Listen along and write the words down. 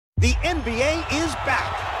The NBA is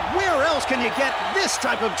back. Where else can you get this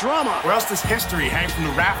type of drama? Where else does history hang from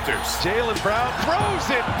the rafters? Jaylen Brown throws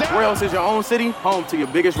it down. Where else is your own city home to your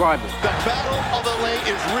biggest rival? The Battle of LA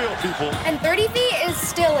is real, people. And 30 feet is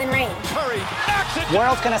still in range. Curry knocks it. Where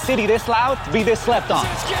else can a city this loud be this slept on?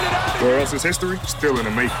 Where else is history still in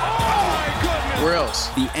the making? Oh, my goodness. Where else?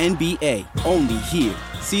 The NBA, only here.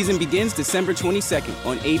 Season begins December 22nd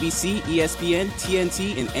on ABC, ESPN,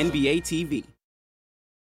 TNT, and NBA TV.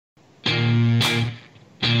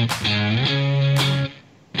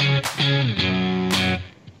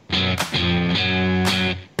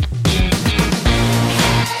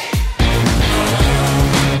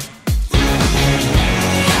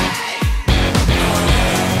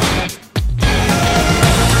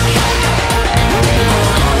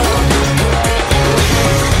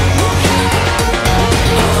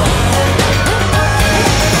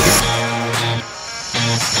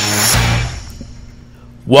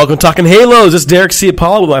 Welcome to Talking Halos. This is Derek C.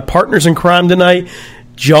 Apollo with my partners in crime tonight,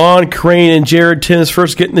 John Crane and Jared Timms.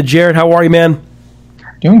 First getting to Jared. How are you, man?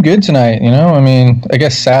 Doing good tonight, I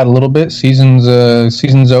guess sad a little bit. Season's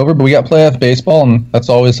over, but we got playoff baseball, and that's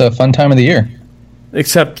always a fun time of the year.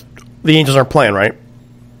 Except the Angels aren't playing, right?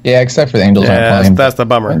 Yeah, except for the Angels aren't playing. That's the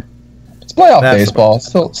bummer. It's playoff baseball.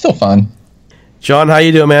 Still fun. John, how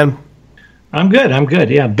you doing, man? I'm good.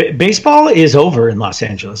 Yeah, baseball is over in Los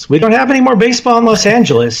Angeles. We don't have any more baseball in Los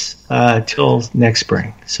Angeles till next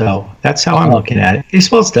spring. So that's how I'm looking at it.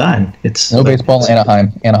 Baseball's done. It's no baseball in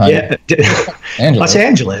Anaheim. Yeah, Los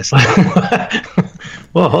Angeles.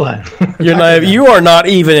 Well, hold on. You are not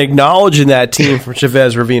even acknowledging that team from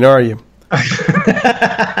Chavez Ravine, are you?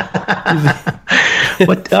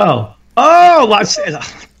 What? Oh, Los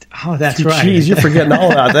Angeles. Oh, that's right. Jeez, you're forgetting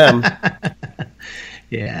all about them.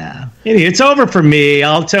 Yeah. Anyway, it's over for me.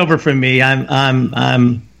 It's over for me. I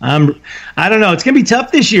don't know. It's gonna be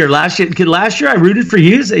tough this year. Last year I rooted for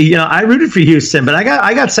Houston. I rooted for Houston, but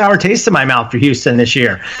I got sour taste in my mouth for Houston this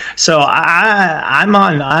year. So I'm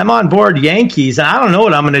on board Yankees. I don't know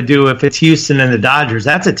what I'm gonna do if it's Houston and the Dodgers.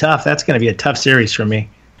 That's gonna be a tough series for me.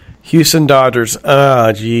 Houston Dodgers.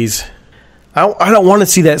 Oh, geez. I don't want to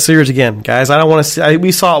see that series again, guys. I don't want to see.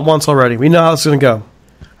 We saw it once already. We know how it's gonna go.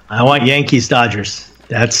 I want Yankees Dodgers.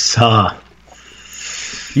 That's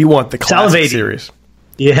you want the classic series.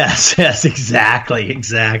 Yes,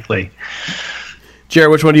 exactly.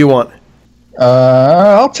 Jared, which one do you want?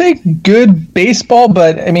 I'll take good baseball,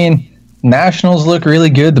 but Nationals look really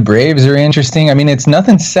good. The Braves are interesting. It's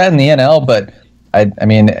nothing set in the NL, but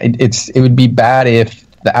it would be bad if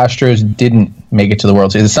the Astros didn't make it to the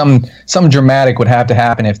World Series. Some dramatic would have to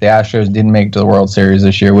happen if the Astros didn't make it to the World Series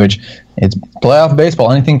this year, which it's playoff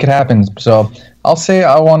baseball. Anything could happen. So I'll say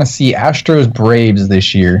I want to see Astros Braves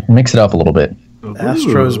this year. Mix it up a little bit. Ooh.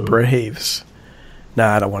 Astros Braves.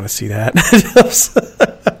 Nah, I don't want to see that.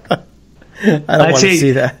 I don't want to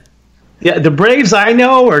see that. Yeah, the Braves I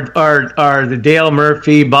know are the Dale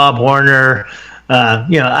Murphy, Bob Warner.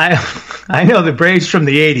 I know the Braves from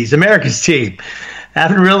the '80s, America's team.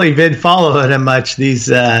 Haven't really been following them much this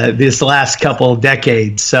last couple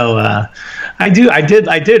decades. So I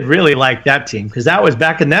did really like that team, because that was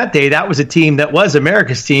back in that day. That was a team that was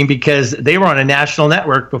America's team, because they were on a national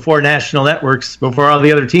network before all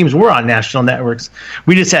the other teams were on national networks.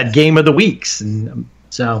 We just had game of the weeks, and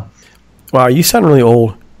so. Wow, you sound really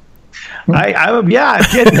old. I'm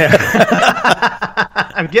getting there.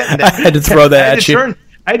 I'm getting there. I had to throw that at you.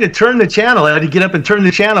 I had to turn the channel. I had to get up and turn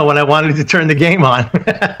the channel when I wanted to turn the game on.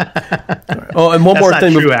 Oh, and one more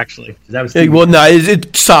thing. That's true, actually. That was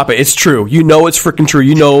stop it. It's true. It's freaking true.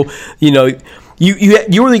 You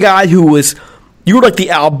were the guy you were like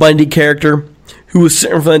the Al Bundy character who was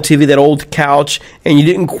sitting in front of the TV, that old couch, and you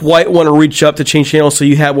didn't quite want to reach up to change channels, so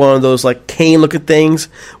you had one of those like cane-looking things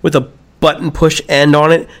with a button push end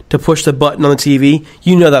on it to push the button on the TV.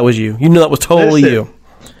 That was you. That was totally you.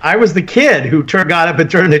 I was the kid who got up and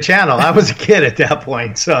turned the channel. I was a kid at that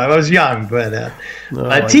point, so I was young. But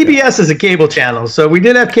TBS is a cable channel, so we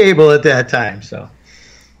did have cable at that time. So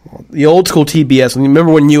the old school TBS.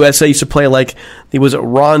 Remember when USA used to play was it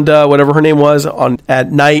Rhonda, whatever her name was,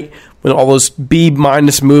 at night when all those B-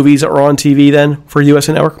 movies that were on TV then for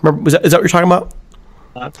USA Network? Remember, is that what you're talking about?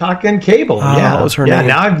 I'm talking cable. Yeah, what was her name?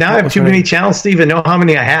 Now I have too many channels to even know how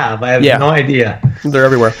many I have. I have no idea. They're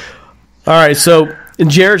everywhere. All right, so. And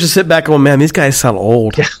Jared just sit back going, man, these guys sound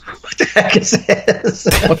old. Yeah, what the heck is this?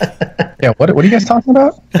 What are you guys talking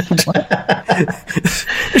about?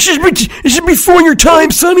 This is before your time,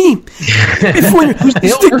 Sonny. This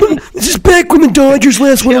is back when the Dodgers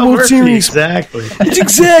last won a World Series. Exactly. It's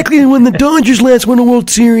exactly when the Dodgers last won a World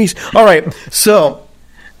Series. All right, so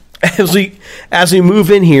as we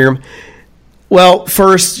move in here, well,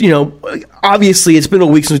 first, obviously it's been a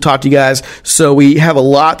week since we talked to you guys, so we have a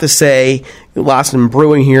lot to say, lots of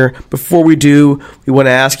brewing here. Before we do, we want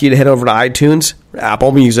to ask you to head over to iTunes,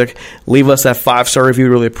 Apple Music, leave us that 5-star review.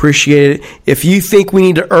 Really appreciate it. If you think we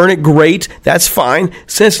need to earn it, great. That's fine.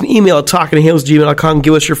 Send us an email at talkingtoheels@gmail.com.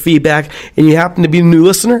 Give us your feedback. And you happen to be a new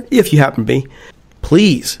listener, if you happen to be,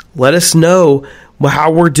 please let us know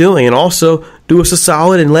how we're doing. And also, do us a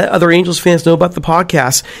solid and let other Angels fans know about the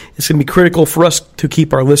podcast. It's going to be critical for us to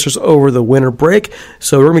keep our listeners over the winter break.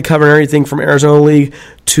 So we're going to be covering everything from Arizona League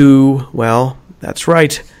to, well, that's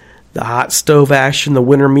right, the hot stove action, the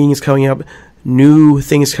winter meetings coming up, new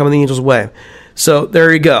things coming the Angels' way. So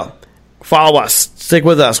there you go. Follow us. Stick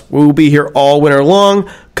with us. We'll be here all winter long.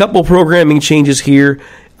 Couple programming changes here.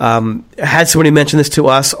 I had somebody mention this to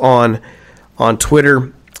us on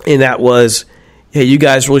Twitter, and that was, hey, you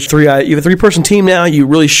guys really you have a 3-person team now. You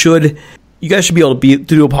guys should be able to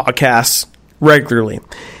do a podcast regularly.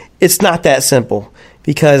 It's not that simple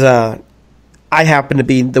because I happen to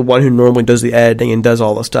be the one who normally does the editing and does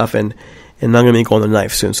all the stuff, and I'm going to be going the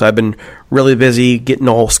knife soon. So I've been really busy getting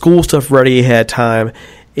all school stuff ready ahead of time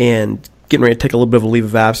and getting ready to take a little bit of a leave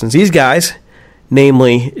of absence. These guys,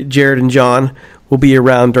 namely Jared and John, will be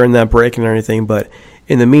around during that break and everything, but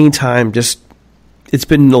in the meantime, it's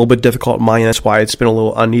been a little bit difficult on mine. That's why it's been a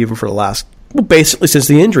little uneven for the last, basically since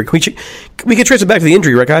the injury. We could trace it back to the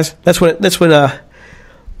injury, right, guys? That's when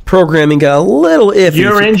programming got a little iffy.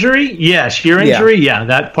 Your injury? Yes, your injury. Yeah,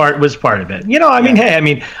 that part was part of it.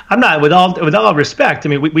 I'm not, with all respect. I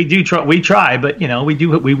mean, we do try. We try, but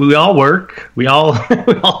we all work. We all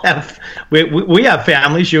we have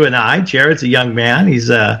families. You and I. Jared's a young man.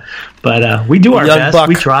 But we do our best. Buck.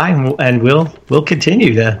 We try, and we'll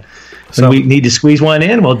continue to. When we need to squeeze one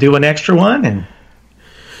in, we'll do an extra one. And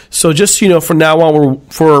so, just from now on,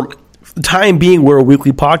 for the time being, we're a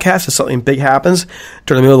weekly podcast. If something big happens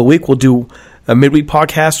during the middle of the week, we'll do a midweek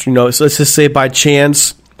podcast. So let's just say by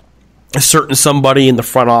chance, a certain somebody in the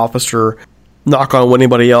front office or knock on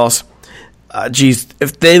anybody else.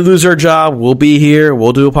 If they lose their job, we'll be here.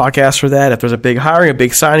 We'll do a podcast for that. If there's a big hiring, a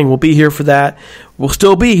big signing, we'll be here for that. We'll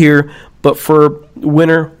still be here, but for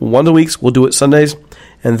winter, one of the weeks, we'll do it Sundays.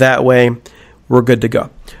 And that way, we're good to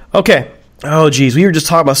go. Okay. Oh, geez. We were just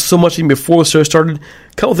talking about so much even before the show started.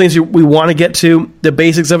 A couple things we want to get to. The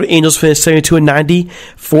basics of it. Angels finished 72-90,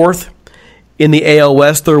 4th in the AL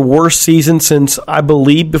West. Their worst season since, I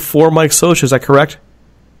believe, before Mike Scioscia. Is that correct?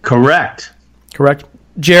 Correct.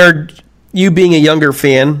 Jared, you being a younger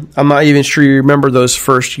fan, I'm not even sure you remember those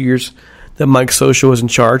first years that Mike Scioscia was in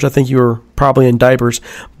charge. I think you were probably in diapers.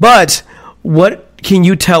 But what can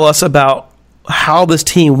you tell us about how this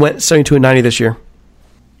team went 72-90 this year?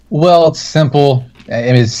 Well, it's simple.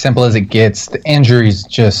 As simple as it gets. The injuries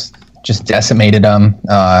just decimated them.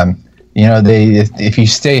 If you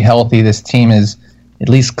stay healthy, this team is at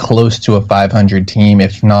least close to a 500 team,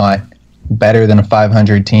 if not better than a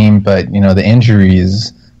 500 team. But the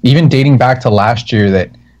injuries, even dating back to last year,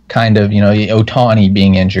 that kind of Ohtani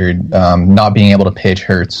being injured, not being able to pitch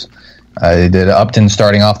hurts. Upton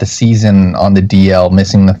starting off the season on the DL,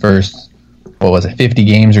 missing the first 50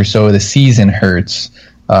 games or so of the season hurts.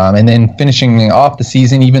 And then finishing off the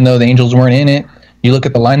season, even though the Angels weren't in it, you look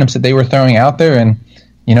at the lineups that they were throwing out there, and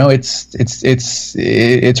it's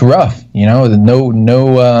rough. It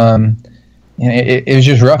was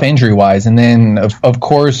just rough injury wise. And then of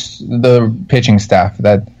course the pitching staff,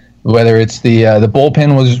 that whether it's the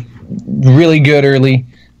bullpen was really good early,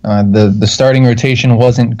 the starting rotation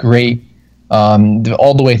wasn't great.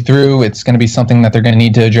 All the way through, it's going to be something that they're going to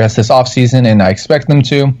need to address this offseason, and I expect them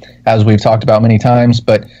to, as we've talked about many times.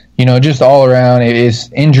 But, just all around, it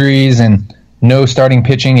is injuries and no starting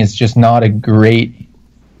pitching is just not a great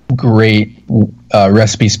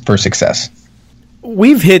recipe for success.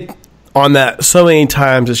 We've hit on that so many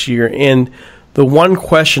times this year, and the one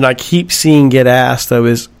question I keep seeing get asked, though,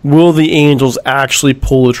 is will the Angels actually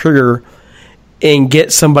pull the trigger and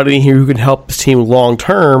get somebody here who can help this team long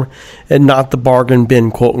term and not the bargain bin,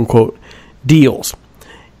 quote unquote, deals?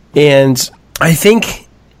 And I think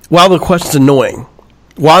while the question is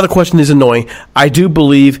annoying, I do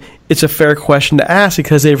believe it's a fair question to ask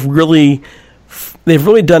because they've really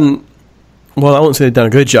done, well, I wouldn't say they've done a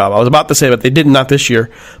good job. I was about to say, but they did not this year.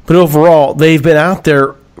 But overall, they've been out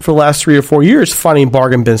there for the last 3 or 4 years finding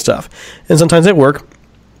bargain bin stuff. And sometimes they work.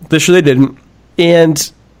 This year they didn't.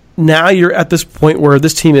 And now you're at this point where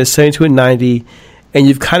this team is 72-90, and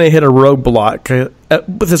you've kind of hit a roadblock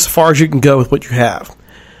with as far as you can go with what you have.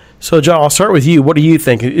 So, John, I'll start with you. What do you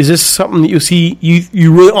think? Is this something that you see,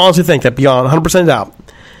 you really honestly think that beyond 100% doubt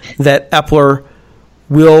that Epler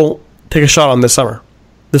will take a shot on this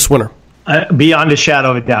winter. Beyond a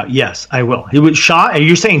shadow of a doubt, yes, I will. He was shot. Are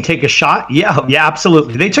you saying take a shot? Yeah,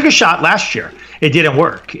 absolutely. They took a shot last year. It didn't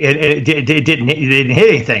work. It didn't hit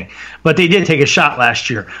anything, but they did take a shot last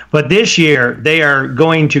year. But this year, they are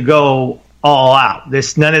going to go all out.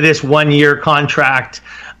 None of this 1-year contract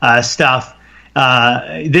stuff.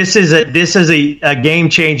 This is a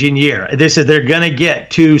game-changing year. They're going to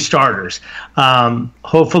get 2 starters.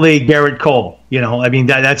 Hopefully Garrett Cole.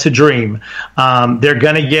 That's a dream. They're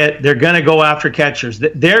going to go after catchers.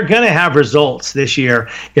 They're going to have results this year.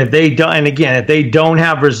 If they don't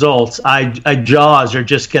have results, jaws are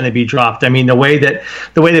just going to be dropped. I mean, the way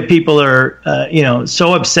that people are,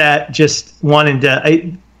 so upset, just wanting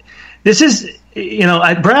to. This is.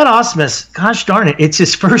 Brad Ausmus, gosh darn it, it's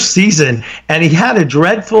his first season, and he had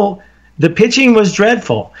the pitching was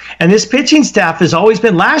dreadful. And this pitching staff has always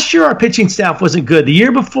been, last year our pitching staff wasn't good. The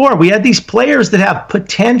year before, we had these players that have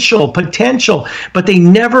potential, but they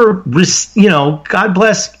never, God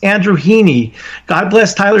bless Andrew Heaney, God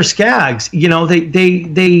bless Tyler Skaggs,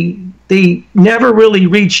 they never really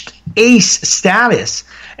reached ace status.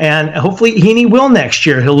 And hopefully Heaney will next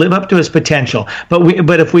year. He'll live up to his potential.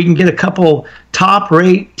 But if we can get a couple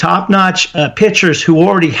top-notch pitchers who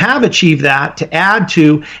already have achieved that to add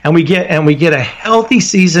to, and we get a healthy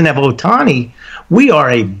season of Ohtani, we are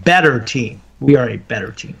a better team.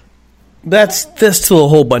 That's still a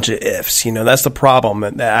whole bunch of ifs. That's the problem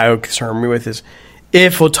that I would concern me with is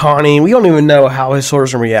if Ohtani, we don't even know how his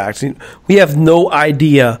shoulders will react. We have no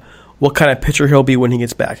idea what kind of pitcher he'll be when he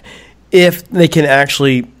gets back. If they can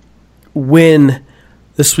actually win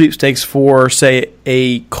the sweepstakes for, say,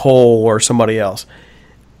 a Cole or somebody else,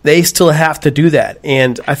 they still have to do that.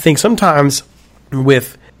 And I think sometimes when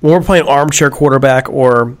we're playing armchair quarterback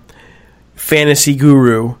or fantasy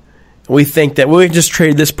guru, we think that we can just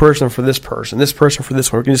trade this person for this person, this person for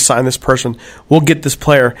this one. We can just sign this person. We'll get this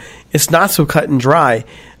player. It's not so cut and dry.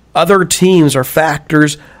 Other teams are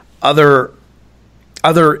factors. Other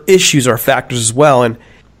issues are factors as well. And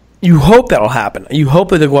you hope that'll happen. You hope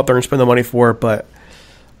that they'll go out there and spend the money for it, but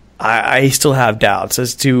I still have doubts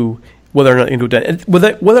as to whether or not they can get done.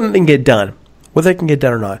 Whether they can get done. Whether they can get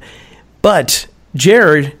done or not. But,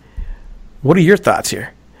 Jared, what are your thoughts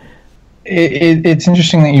here? It's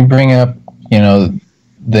interesting that you bring up,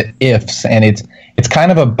 the ifs, and it's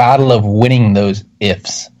kind of a battle of winning those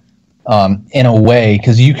ifs, in a way,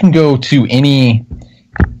 because you can go to any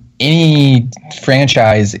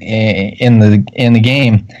franchise in the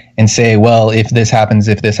game and say, well, if this happens,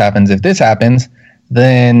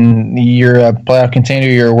 then you're a playoff contender,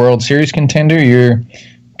 you're a World Series contender, you're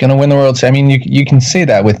going to win the World Series. I mean, you can say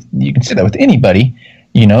that with anybody.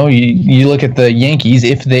 You look at the Yankees,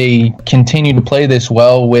 if they continue to play this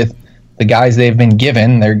well with the guys they've been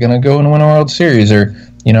given, they're going to go and win a World Series. Or,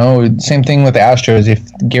 same thing with the Astros. If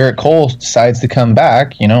Garrett Cole decides to come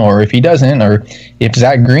back, or if he doesn't, or if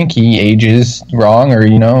Zach Greinke ages wrong, or,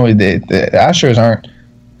 the Astros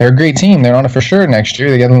they're a great team. They're on it for sure next year.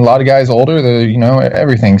 They got a lot of guys older,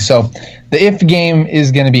 everything. So the if game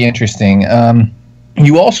is going to be interesting.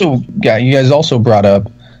 You guys also brought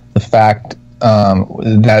up the fact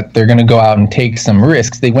that they're going to go out and take some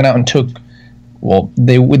risks. They went out and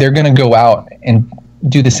they're going to go out and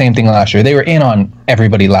do the same thing last year. They were in on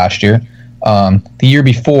everybody last year. The year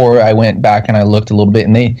before, I went back and I looked a little bit,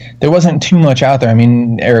 and there wasn't too much out there. I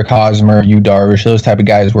mean, Eric Hosmer, Yu Darvish, those type of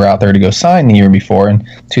guys were out there to go sign the year before in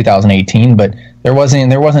 2018, but there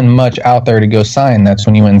wasn't much out there to go sign. That's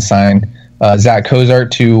when you went and signed Zach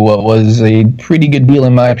Cozart to what was a pretty good deal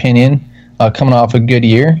in my opinion, coming off a good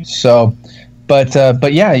year. So, but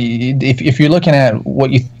yeah, if you're looking at what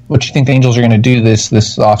you think the Angels are going to do this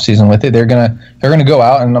offseason with it, they're gonna go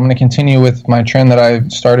out, and I'm going to continue with my trend that I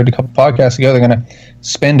started a couple podcasts ago. They're going to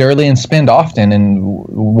spend early and spend often, and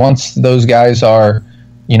once those guys are,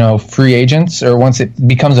 free agents, or once it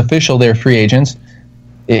becomes official they're free agents,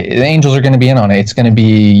 the Angels are going to be in on it. It's going to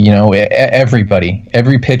be, everybody,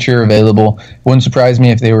 every pitcher available. Wouldn't surprise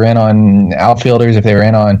me if they were in on outfielders, if they were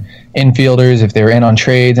in on infielders, if they were in on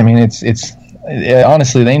trades. I mean, it's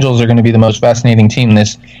honestly, the Angels are going to be the most fascinating team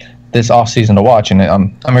this offseason to watch, and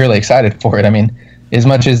I'm really excited for it. I mean, as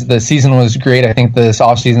much as the season was great, I think this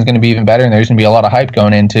offseason is going to be even better, and there's going to be a lot of hype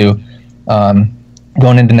going into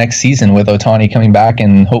next season with Ohtani coming back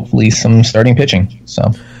and hopefully some starting pitching. So,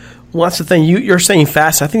 well, that's the thing. You're saying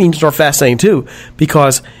fast. I think the Angels are fascinating too,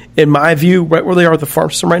 because in my view, right where they are with the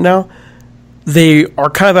farm system right now, they are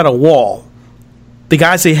kind of at a wall. The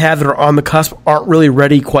guys they have that are on the cusp aren't really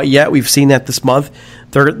ready quite yet. We've seen that this month.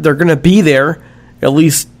 They're going to be there, at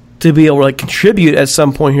least to be able to contribute at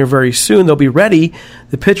some point here very soon. They'll be ready.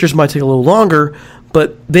 The pitchers might take a little longer,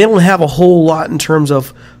 but they don't have a whole lot in terms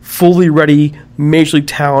of fully ready major league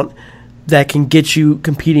talent that can get you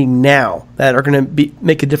competing now, that are going to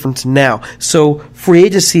make a difference now. So free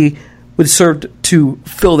agency would serve to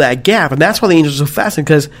fill that gap, and that's why the Angels are so fascinating,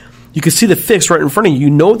 because you can see the fix right in front of you. You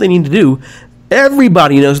know what they need to do.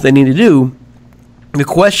 Everybody knows what they need to do. The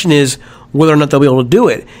question is whether or not they'll be able to do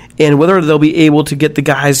it, and whether they'll be able to get the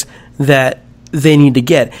guys that they need to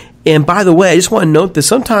get. And by the way, I just want to note that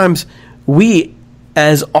sometimes we,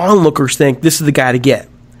 as onlookers, think this is the guy to get.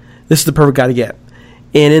 This is the perfect guy to get.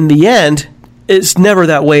 And in the end, it's never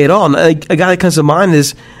that way at all. A guy that comes to mind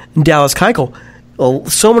is Dallas Keuchel.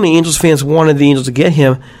 So many Angels fans wanted the Angels to get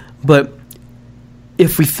him, but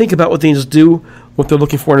if we think about what the Angels do, what they're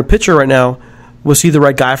looking for in a pitcher right now, was he the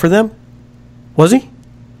right guy for them? Was he?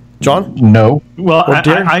 John? No. Well,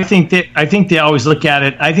 I think they always look at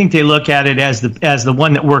it. I think they look at it as the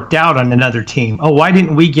one that worked out on another team. Oh, why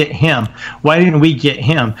didn't we get him? Why didn't we get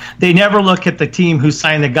him? They never look at the team who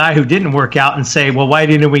signed the guy who didn't work out and say, well, why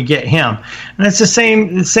didn't we get him? And it's the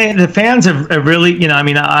same. The fans are really,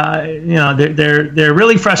 they're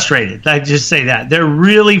really frustrated. I just say that they're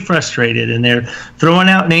really frustrated, and they're throwing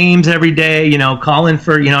out names every day. Calling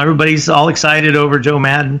for, everybody's all excited over Joe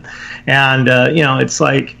Madden, and it's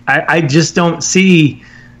like. I just don't see.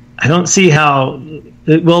 I don't see how.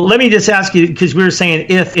 Well, let me just ask you, because we were saying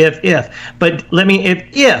if, but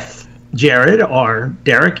if Jared or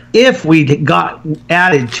Derek, if we got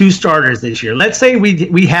added 2 starters this year, let's say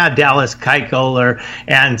we had Dallas Keuchel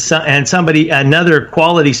and somebody, another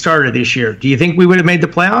quality starter this year, do you think we would have made the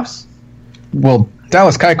playoffs? Well,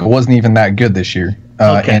 Dallas Keuchel wasn't even that good this year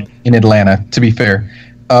in Atlanta, to be fair.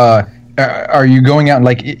 Are you going out,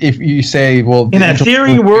 like, if you say, well, in a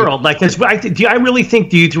theory world, like, do you really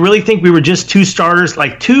think we were just 2 starters,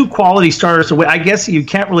 like 2 quality starters away? I guess you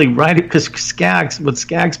can't really write it, because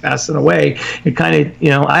Skaggs passing away, it kind of,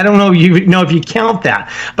 I don't know if you count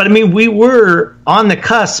that, but I mean, we were on the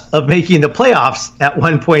cusp of making the playoffs at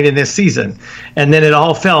one point in this season, and then it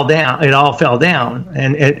all fell down.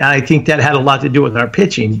 And I think that had a lot to do with our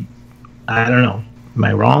pitching. I don't know. Am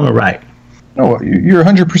I wrong or right? No, you're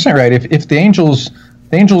 100% right. If the Angels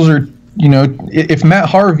are, if Matt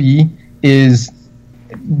Harvey is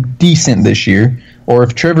decent this year, or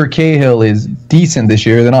if Trevor Cahill is decent this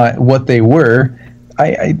year, than what they were,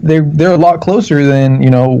 they're a lot closer than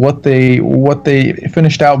what they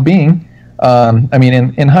finished out being. I mean,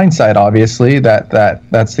 in hindsight, obviously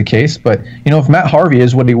that's the case. But if Matt Harvey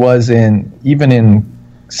is what he was even in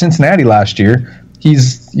Cincinnati last year,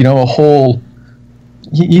 he's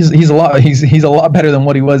He's a lot better than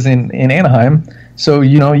what he was in Anaheim. So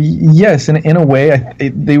yes, in a way,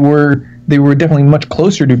 they were definitely much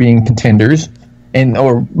closer to being contenders,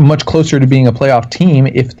 or much closer to being a playoff team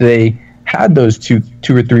if they had those two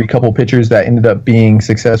or three couple pitchers that ended up being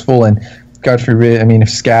successful. And God forbid, I mean, if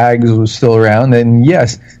Skaggs was still around, then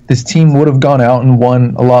yes, this team would have gone out and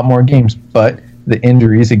won a lot more games. But the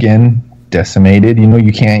injuries again decimated.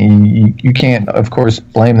 You can't of course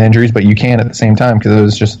blame the injuries, but you can at the same time,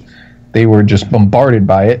 because they were just bombarded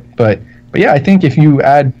by it. But yeah, I think if you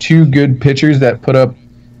add 2 good pitchers that put up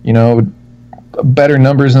better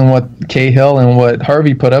numbers than what Cahill and what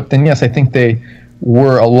Harvey put up, then yes, I think they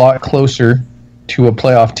were a lot closer to a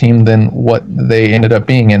playoff team than what they ended up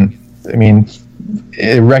being. And I mean,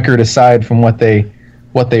 a record aside from what they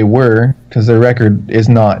were, because their record does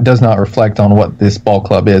not reflect on what this ball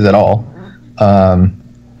club is at all.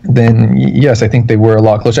 Then yes, I think they were a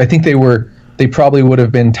lot closer. I think they probably would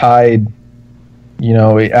have been tied,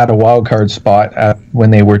 at a wild card spot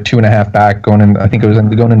when they were 2.5 back going in. I think it was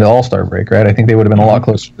going into the All-Star break, right? I think they would have been a lot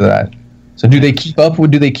closer to that. So do they keep up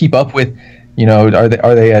with? Are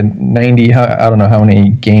they at 90? I don't know how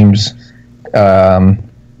many games. Tampa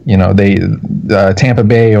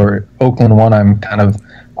Bay or Oakland won. I'm kind of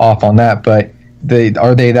off on that, but.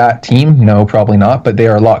 Are they that team? No, probably not, but they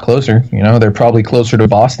are a lot closer. They're probably closer to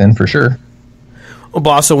Boston for sure. Well,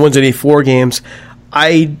 Boston wins 84 games.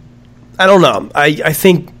 I don't know. I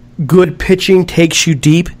think good pitching takes you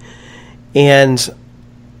deep, and just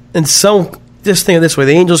think of it this way: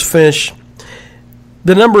 the Angels finish.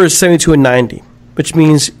 The number is 72-90, which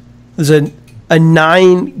means there's a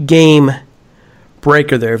 9-game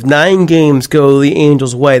breaker there. If 9 games go the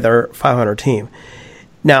Angels' way, they're a 500 team.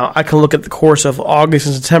 Now, I can look at the course of August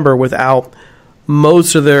and September without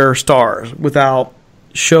most of their stars, without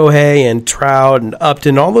Shohei and Trout and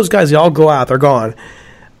Upton, all those guys, they all go out, they're gone.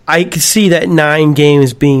 I could see that 9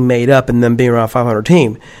 games being made up and them being around 500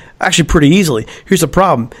 team. Actually, pretty easily. Here's the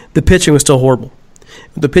problem. The pitching was still horrible.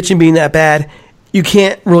 The pitching being that bad, you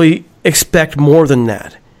can't really expect more than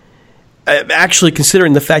that. actually,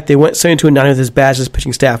 considering the fact they went 7-2-9 with as bad as his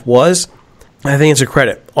pitching staff was, I think it's a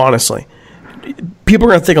credit, honestly. People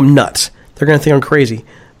are going to think I'm nuts. They're going to think I'm crazy.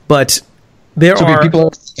 But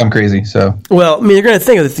people think I'm crazy, so. Well, I mean, they're going to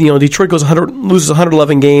think that, Detroit loses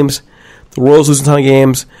 111 games. The Royals lose a ton of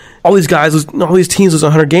games. All these teams lose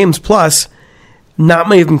 100 games, plus not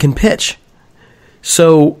many of them can pitch.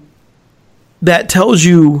 So that tells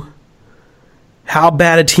you how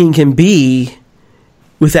bad a team can be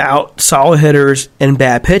without solid hitters and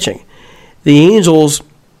bad pitching. The Angels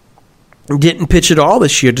didn't pitch at all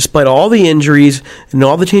this year, despite all the injuries and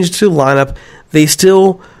all the changes to the lineup. They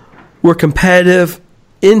still were competitive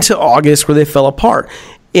into August, where they fell apart.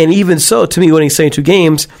 And even so, to me, winning 72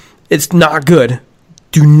 games, it's not good.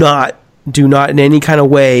 Do not in any kind of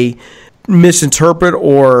way misinterpret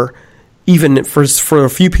or even for a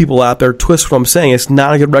few people out there twist what I'm saying. It's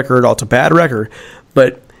not a good record at all. It's a bad record,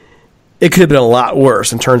 but it could have been a lot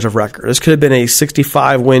worse in terms of record. This could have been a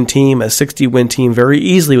 65-win team, a 60-win team very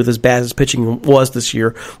easily with as bad as pitching was this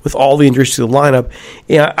year with all the injuries to the lineup.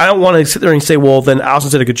 And I don't want to sit there and say, well, then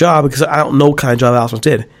Alston did a good job, because I don't know what kind of job Alston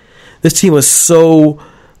did. This team was so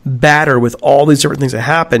battered with all these different things that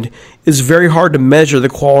happened. It's very hard to measure the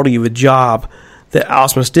quality of a job that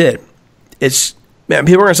Alston did. Man,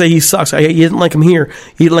 people are going to say he sucks. He didn't like him here.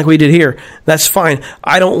 He didn't like what he did here. That's fine.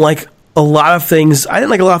 I didn't like a lot of things Mike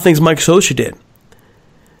Scioscia did.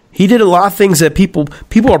 He did a lot of things that people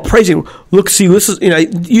are praising. Look, see, this is,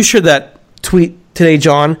 you shared that tweet today,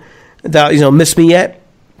 John, that, Miss Me Yet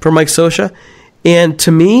for Mike Scioscia. And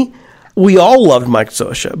to me, we all loved Mike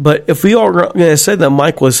Scioscia. But if we all are going to say that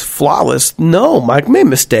Mike was flawless, no, Mike made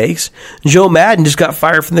mistakes. Joe Maddon just got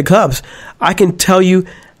fired from the Cubs. I can tell you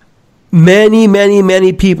many, many,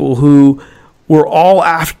 many people who were all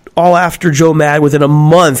after Joe Maddon within a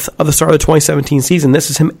month of the start of the 2017 season. This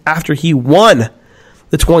is him after he won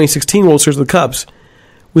the 2016 World Series with the Cubs.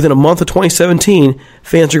 Within a month of 2017,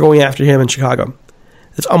 fans are going after him in Chicago.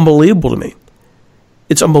 It's unbelievable to me.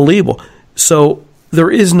 It's unbelievable. So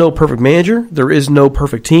there is no perfect manager. There is no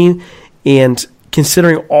perfect team. And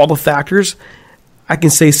considering all the factors, I can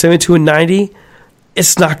say 72-90.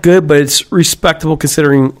 It's not good, but it's respectable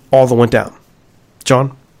considering all that went down.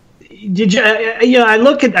 John? Did you?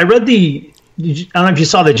 I read the. I don't know if you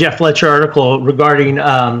saw the Jeff Fletcher article regarding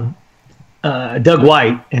Doug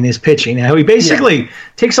White and his pitching. How he basically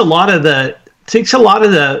takes a lot of the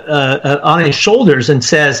on his shoulders and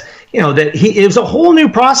says, that it was a whole new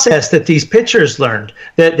process that these pitchers learned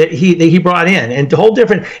that he brought in, and the whole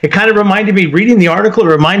different. It kind of reminded me, reading the article, it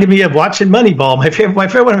reminded me of watching Moneyball, one of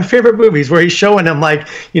my favorite movies, where he's showing them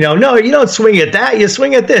no, you don't swing at that, you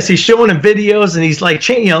swing at this. He's showing them videos, and he's like,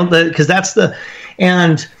 because that's the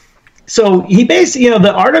and. So he basically,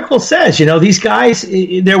 the article says, these guys,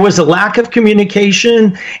 there was a lack of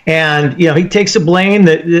communication, and, he takes the blame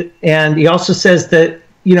and he also says that,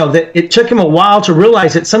 that it took him a while to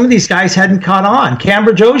realize that some of these guys hadn't caught on. Cam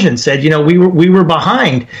Berjosian said, we were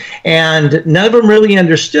behind, and none of them really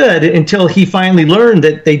understood until he finally learned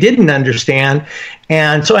that they didn't understand.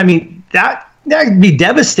 And so, that'd be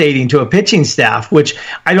devastating to a pitching staff, which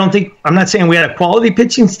I'm not saying we had a quality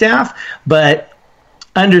pitching staff, but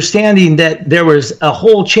understanding that there was a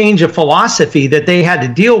whole change of philosophy that they had to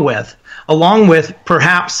deal with, along with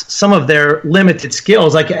perhaps some of their limited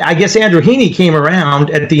skills. Like, I guess Andrew Heaney came around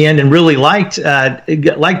at the end and really liked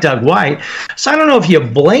Doug White. So I don't know if you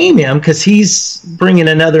blame him, because he's bringing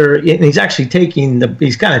he's actually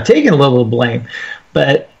he's kind of taking a little blame.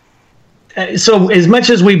 But so as much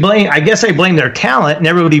as we blame, I guess I blame their talent, and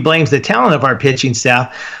everybody blames the talent of our pitching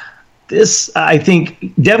staff. This, I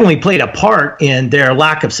think, definitely played a part in their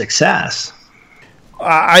lack of success.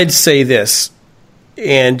 I'd say this,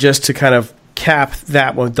 and just to kind of cap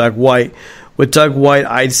that one with Doug White. With Doug White,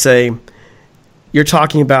 I'd say you're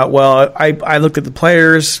talking about, well, I looked at the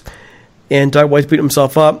players, and Doug White's beating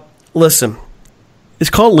himself up. Listen, it's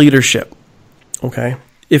called leadership, okay?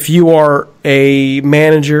 If you are a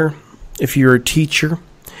manager, if you're a teacher,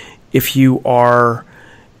 if you are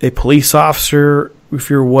a police officer, if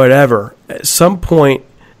you're whatever, at some point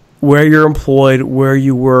where you're employed, where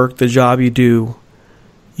you work, the job you do,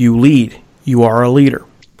 you lead. You are a leader.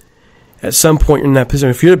 At some point you're in that position.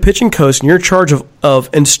 If you're the pitching coach and you're in charge of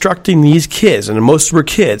instructing these kids, and most of them are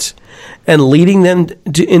kids, and leading them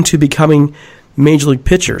into becoming major league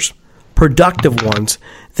pitchers, productive ones,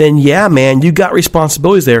 then yeah, man, you got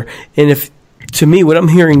responsibilities there. And if, to me, when I'm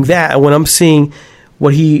hearing that, and when I'm seeing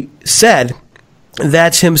what he said,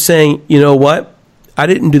 that's him saying, you know what? I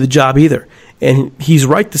didn't do the job either. And he's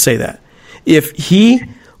right to say that. If he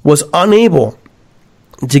was unable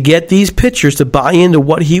to get these pitchers to buy into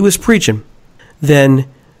what he was preaching, then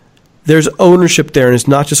there's ownership there, and it's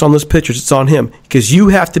not just on those pitchers, it's on him. Because you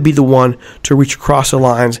have to be the one to reach across the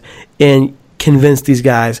lines and convince these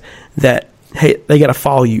guys that, hey, they got to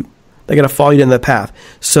follow you. They got to follow you down that path.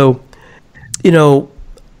 So,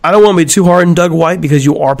 I don't want to be too hard on Doug White because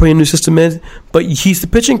you are putting a new system in, but he's the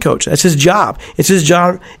pitching coach. That's his job. It's his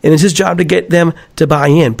job, and it's his job to get them to buy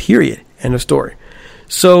in, period. End of story.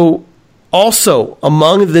 So, also,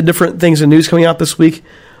 among the different things in news coming out this week,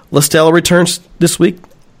 La Stella returns this week.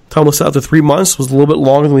 Tom La Stella after 3 months. Was a little bit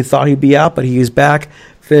longer than we thought he'd be out, but he is back,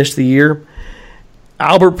 finished the year.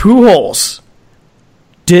 Albert Pujols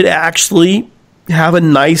did actually have a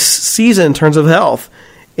nice season in terms of health,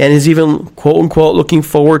 and is even, quote-unquote, looking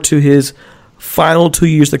forward to his final 2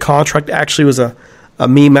 years. The contract actually was a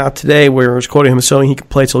meme out today where it was quoting him saying he could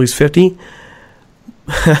play till he's 50.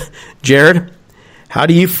 Jared, how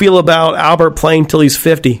do you feel about Albert playing till he's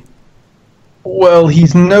 50? Well,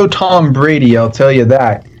 he's no Tom Brady, I'll tell you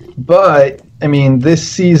that. But, this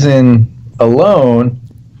season alone,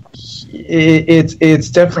 it's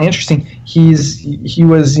definitely interesting. He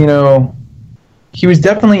was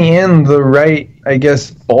definitely in the right, I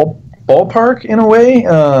guess, ballpark in a way.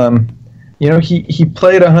 He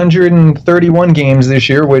played 131 games this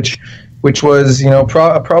year, which was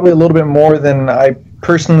probably a little bit more than I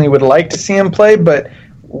personally would like to see him play. But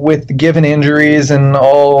with given injuries and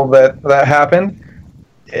all that happened,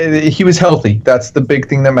 he was healthy. That's the big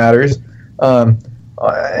thing that matters.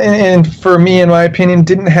 And for me, in my opinion,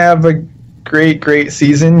 didn't have a great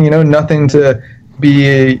season. Nothing to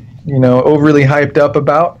be overly hyped up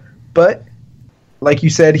about. But like you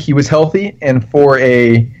said, he was healthy, and for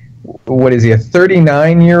a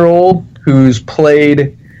 39-year-old who's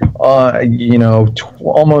played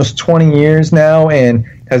almost 20 years now and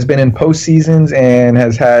has been in postseasons and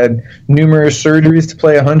has had numerous surgeries to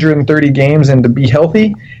play 130 games and to be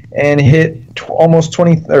healthy and hit almost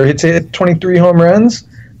 23 home runs.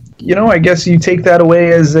 I guess you take that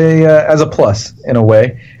away as a plus in a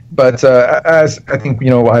way. But as I think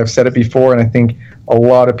I've said it before, and I think a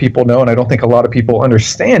lot of people know, and I don't think a lot of people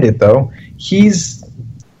understand it though. He's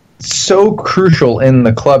so crucial in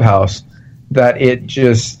the clubhouse that it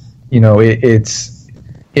just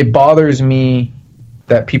it bothers me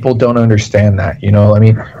that people don't understand that.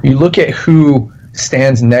 You look at who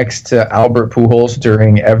stands next to Albert Pujols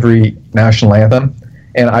during every national anthem,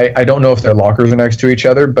 and I don't know if their lockers are next to each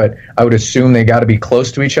other, but I would assume they got to be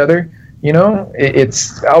close to each other.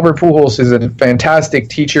 It's Albert Pujols is a fantastic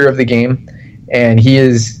teacher of the game, and he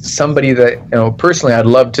is somebody that personally I'd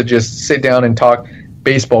love to just sit down and talk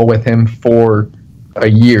baseball with him for a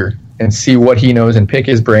year and see what he knows and pick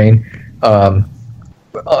his brain.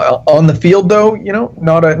 On the field, though,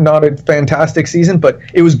 not a fantastic season, but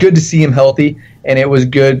it was good to see him healthy, and it was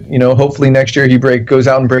good. Hopefully next year he goes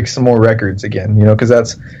out and breaks some more records again.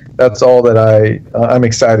 Because that's all that I'm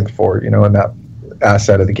excited for. In that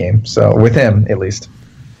asset of the game. So with him, at least.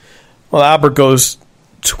 Well, Albert goes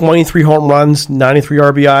 23 home runs, 93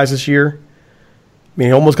 RBIs this year.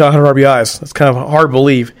 He almost got 100 RBIs. That's kind of hard to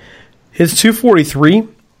believe. His 243.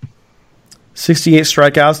 68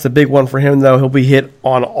 strikeouts. The big one for him, though, he'll be hit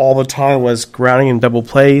on all the time, was grounding and double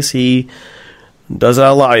plays. He does that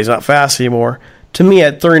a lot. He's not fast anymore. To me,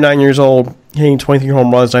 at 39 years old, hitting 23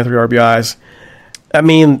 home runs, 93 RBIs,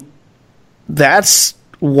 that's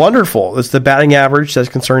wonderful. It's the batting average that's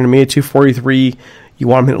concerning me. At 243, you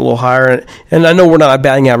want him hit a little higher. And I know we're not a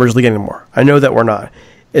batting average league anymore. I know that we're not.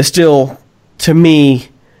 It's still, to me,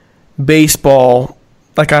 baseball,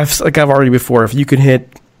 like I've already before, if you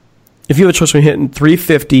have a choice between hitting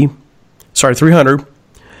 300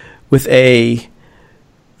 with a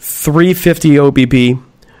 350 OBP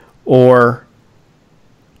or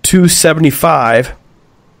 275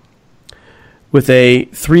 with a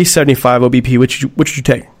 375 OBP, which would you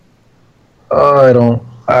take? I don't.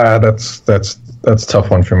 That's a tough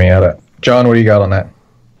one for me. John, what do you got on that?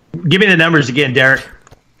 Give me the numbers again, Derek.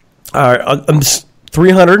 All right,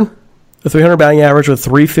 300, the 300 batting average with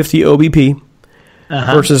 350 OBP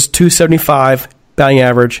versus 275 batting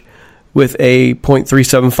average with a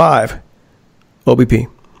 .375 OBP.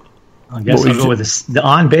 I guess I'll go with the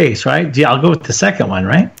on base, right? Yeah, I'll go with the second one,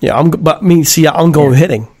 right? Yeah, I'm going with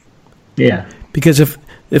hitting. Yeah. Because if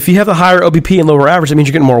you have a higher OBP and lower average, that means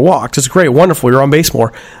you're getting more walks. It's great, wonderful, you're on base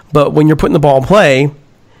more. But when you're putting the ball in play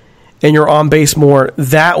and you're on base more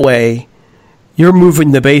that way, you're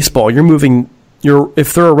moving the baseball.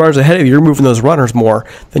 If there are runners ahead of you, you're moving those runners more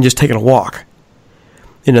than just taking a walk.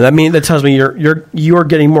 That tells me you're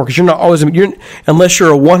getting more, because you're not always unless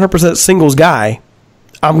you're a 100% singles guy.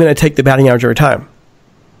 I'm going to take the batting average every time.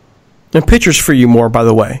 And pitchers for you more, by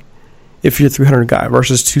the way, if you're a 300 guy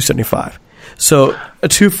versus 275. So a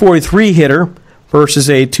 243 hitter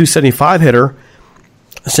versus a 275 hitter,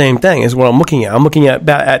 same thing is what I'm looking at. I'm looking at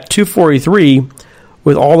 243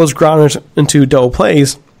 with all those grounders into double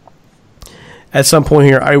plays. At some point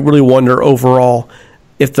here, I really wonder overall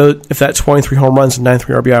if that 23 home runs and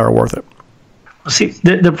 93 RBI are worth it. See,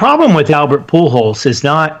 the problem with Albert Pujols is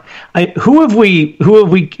not who's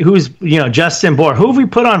Justin Bour, who have we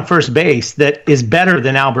put on first base that is better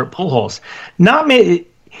than Albert Pujols? Not me.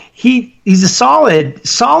 He's a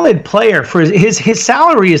solid player. For his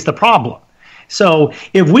salary is the problem. So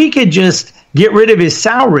if we could just get rid of his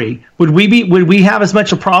salary, would we have as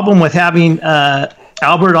much a problem with having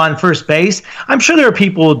Albert on first base? I'm sure there are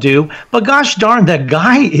people who do, but gosh darn, the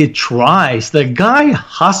guy, it tries. The guy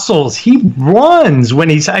hustles. He runs when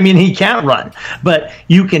he can't run, but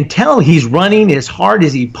you can tell he's running as hard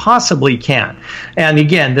as he possibly can. And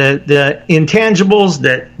again, the intangibles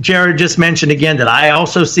that Jared just mentioned again, that I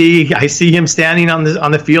also see, I see him standing on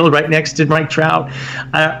the field right next to Mike Trout.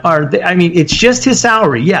 It's just his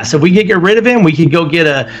salary. Yes, if we could get rid of him, we could go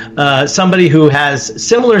get somebody who has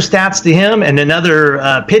similar stats to him and another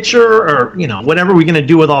pitcher, or whatever we're going to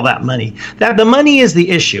do with all that money. That the money is the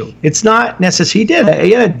issue. It's not necessary. He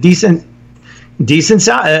had a decent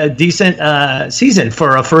season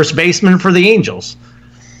for a first baseman for the Angels.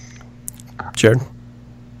 Jared,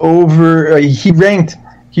 he ranked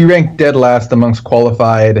dead last amongst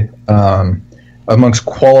qualified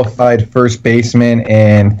first basemen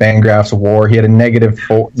in Fangraphs WAR. He had a negative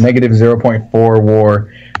 0.4 WAR.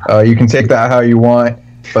 You can take that how you want.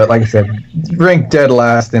 But like I said, ranked dead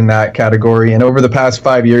last in that category. And over the past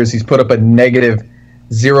 5 years, he's put up a negative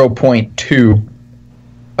 0.2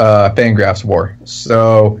 Fangraphs WAR.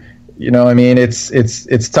 So,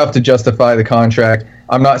 it's tough to justify the contract.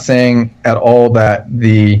 I'm not saying at all that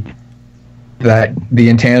the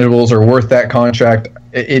intangibles are worth that contract.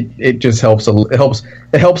 It just helps.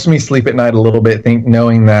 It helps me sleep at night a little bit,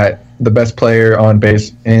 knowing that the best player on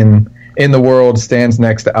base in the world stands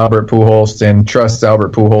next to Albert Pujols and trusts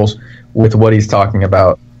Albert Pujols with what he's talking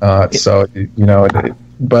about. But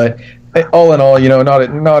all in all,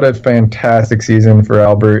 not a fantastic season for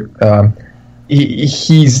Albert.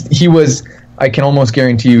 He was, I can almost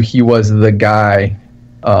guarantee you, he was the guy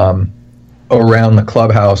around the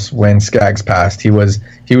clubhouse when Skaggs passed. He was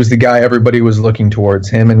the guy everybody was looking towards.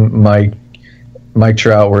 Him and Mike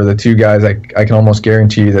Trout were the two guys I can almost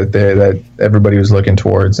guarantee that everybody was looking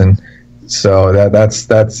towards. And so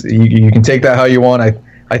that's you can take that how you want. I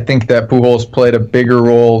think that Pujols played a bigger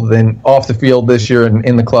role than off the field this year and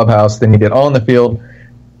in the clubhouse than he did on the field.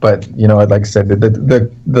 But like I said, the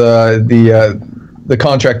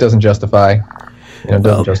contract doesn't justify.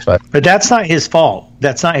 Justify. But that's not his fault.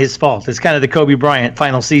 It's kind of the Kobe Bryant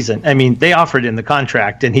final season. I mean, they offered him the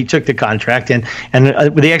contract, and he took the contract, and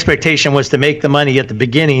the expectation was to make the money at the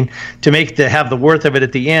beginning, to have the worth of it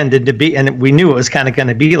at the end, and we knew it was kind of going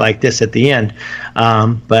to be like this at the end.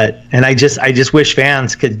 I just wish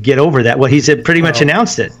fans could get over that. Well, he's pretty much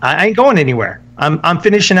announced it. I ain't going anywhere. I'm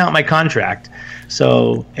finishing out my contract.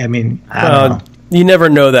 So I don't know. You never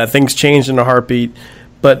know that things change in a heartbeat.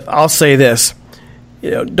 But I'll say this.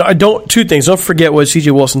 Two things. Don't forget what C.J.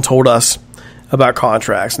 Wilson told us about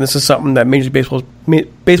contracts. And this is something that Major League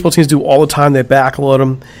Baseball teams do all the time. They backload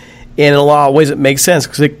them. And in a lot of ways, it makes sense.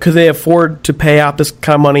 Could they afford to pay out this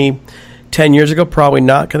kind of money 10 years ago? Probably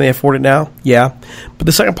not. Can they afford it now? Yeah. But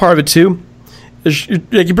the second part of it, too, is you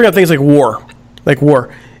bring up things like WAR, and a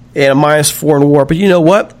 -4 in WAR. But you know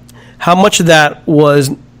what? How much of that was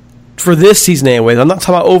for this season anyways? I'm not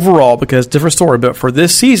talking about overall because different story. But for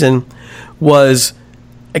this season was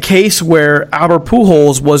a case where Albert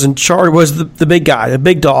Pujols was in charge, was the big guy, the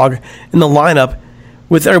big dog in the lineup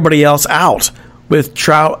with everybody else out, with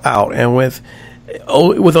Trout out and with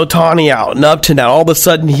Ohtani out and Upton out. All of a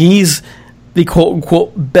sudden, he's the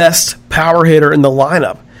quote-unquote best power hitter in the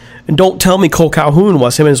lineup. And don't tell me Cole Calhoun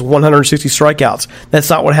was him and his 160 strikeouts. That's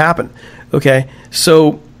not what happened. Okay?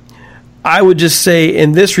 So I would just say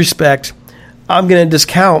in this respect, I'm going to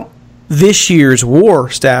discount this year's WAR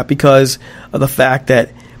stat because of the fact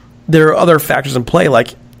that there are other factors in play,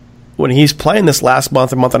 like when he's playing this last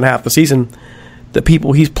month and a half of the season, the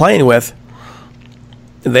people he's playing with,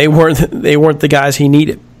 they weren't the guys he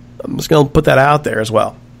needed. I'm just going to put that out there as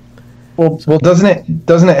well. Well, doesn't it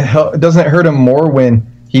hurt him more when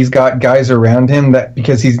he's got guys around him that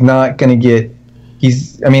because he's not going to get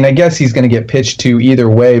I guess he's going to get pitched to either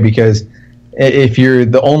way, because if you're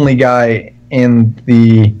the only guy in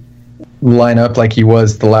the lineup like he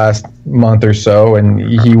was the last month or so, and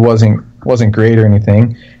he wasn't great or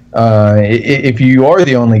anything. If you are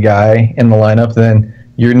the only guy in the lineup, then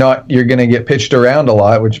you're going to get pitched around a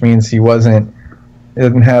lot, which means he doesn't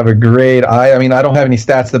have a great eye. I mean, I don't have any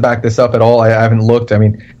stats to back this up at all. I haven't looked. I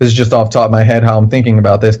mean, this is just off the top of my head how I'm thinking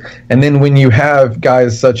about this. And then when you have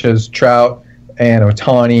guys such as Trout and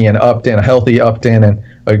Ohtani and Upton, a healthy Upton, and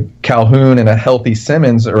a Calhoun and a healthy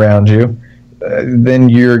Simmons around you, then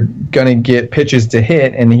you're going to get pitches to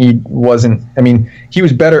hit. And he wasn't. I mean, he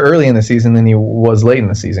was better early in the season than he was late in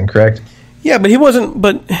the season, correct? Yeah, but he wasn't.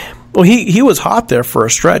 But well, he was hot there for a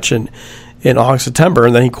stretch in August, September,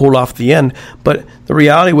 and then he cooled off at the end. But the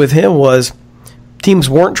reality with him was teams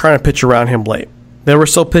weren't trying to pitch around him late. They were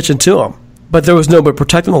still pitching to him. But there was nobody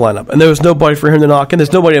protecting the lineup, and there was nobody for him to knock in.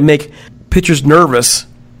 There's nobody to make pitchers nervous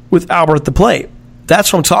with Albert at the plate.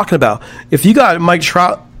 That's what I'm talking about. If you got Mike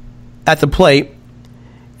Trout at the plate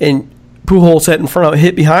and Pujols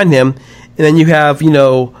hit behind him, and then you have,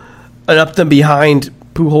 an Upton behind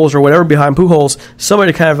Pujols or whatever behind Pujols,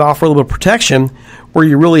 somebody to kind of offer a little bit of protection where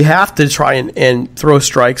you really have to try and throw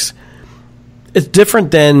strikes. It's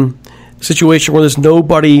different than a situation where there's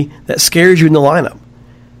nobody that scares you in the lineup.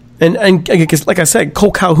 And like I said,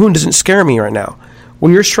 Cole Calhoun doesn't scare me right now.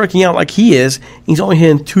 When you're striking out like he is, he's only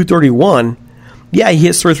hitting 231. Yeah, he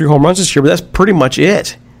hits 33 home runs this year, but that's pretty much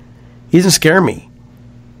it. He doesn't scare me.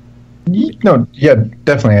 No, yeah,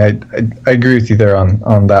 definitely. I agree with you there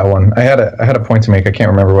on that one. I had a point to make. I can't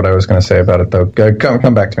remember what I was going to say about it though.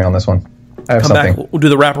 Come back to me on this one. I have something. Back. We'll do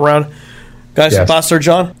the wraparound. Guys, yes. Thoughts there,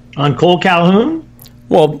 John? On Cole Calhoun?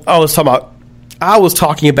 Well, I was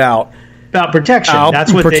talking about protection.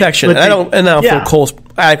 That's what protection. I don't feel Cole's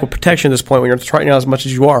adequate protection at this point when you're striking out as much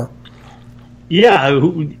as you are. Yeah,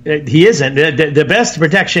 he isn't. The best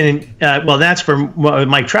protection, that's for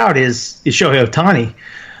Mike Trout is Shohei Ohtani.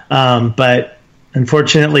 But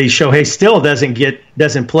unfortunately, Shohei still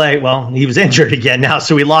doesn't play. Well, he was injured again now,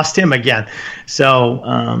 so we lost him again. So,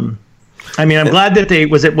 I'm glad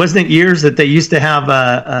that wasn't it years that they used to have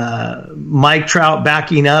Mike Trout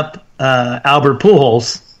backing up Albert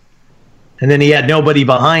Pujols, and then he had nobody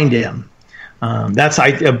behind him. That's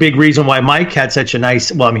a big reason why Mike had such a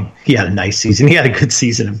nice. Well, he had a nice season. He had a good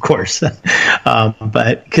season, of course,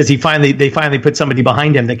 but because they finally put somebody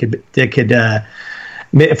behind him that could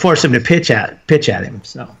force him to pitch at him.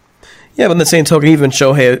 So, yeah, but in the same token, even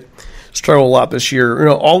Shohei struggled a lot this year.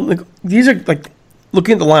 These are like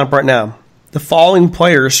looking at the lineup right now. The following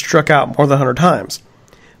players struck out more than 100 times: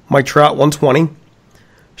 Mike Trout 120,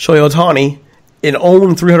 Shohei Ohtani in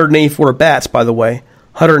only 384 at bats. By the way,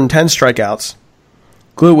 110 strikeouts.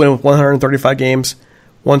 Goodwin with 135 games,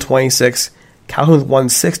 126. Calhoun with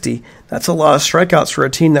 160. That's a lot of strikeouts for a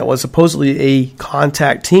team that was supposedly a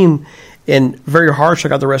contact team and very hard to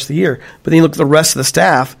strike out the rest of the year. But then you look at the rest of the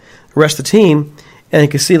staff, the rest of the team, and you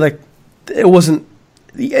can see it was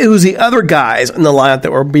the other guys in the lineup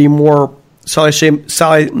that were being more, I can't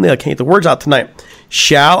get the words out tonight.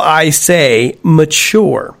 Shall I say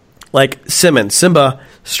mature? Like Simba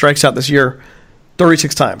strikes out this year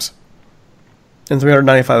 36 times and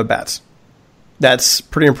 395 at-bats. That's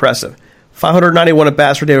pretty impressive. 591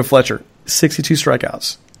 at-bats for David Fletcher, 62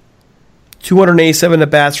 strikeouts. 287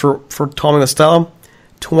 at-bats for Tommy La Stella,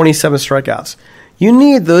 27 strikeouts. You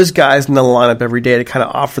need those guys in the lineup every day to kind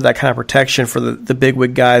of offer that kind of protection for the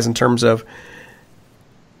bigwig guys in terms of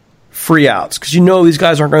free outs, because these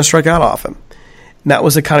guys aren't going to strike out often. And that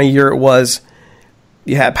was the kind of year it was.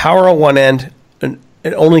 You had power on one end, and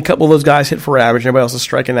only a couple of those guys hit for average. Everybody else is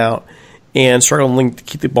striking out and struggling to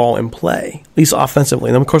keep the ball in play, at least offensively.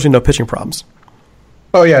 And then, of course, we know pitching problems.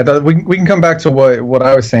 Oh, yeah. We can come back to what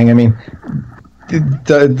I was saying. I mean,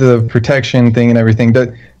 the protection thing and everything,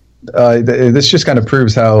 this just kind of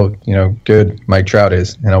proves how, good Mike Trout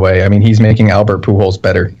is in a way. I mean, he's making Albert Pujols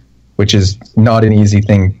better, which is not an easy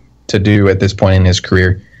thing to do at this point in his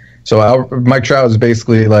career. So Mike Trout is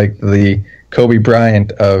basically like the Kobe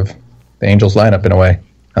Bryant of the Angels lineup in a way.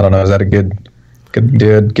 I don't know. Is that a good in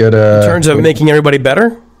terms of making everybody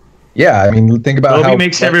better? Yeah, I mean, think about Kobe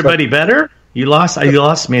makes everybody better. You lost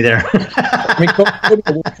me there. I mean,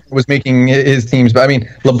 Kobe was making his teams, but I mean,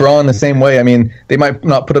 LeBron the same way. I mean, they might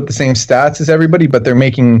not put up the same stats as everybody, but they're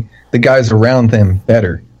making the guys around them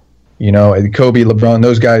better. Kobe, LeBron,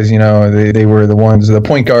 those guys. They were the ones, the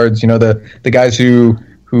point guards. The guys who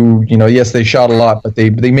yes, they shot a lot, but they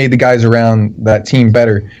made the guys around that team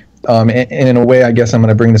better. And in a way, I guess I'm going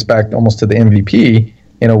to bring this back almost to the MVP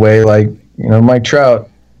in a way, Mike Trout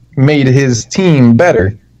made his team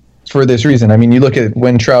better for this reason. I mean, you look at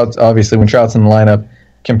when Trout's in the lineup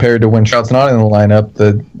compared to when Trout's not in the lineup,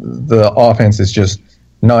 the offense is just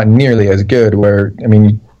not nearly as good. Where, I mean,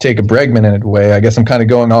 you take a Bregman in a way, I guess I'm kind of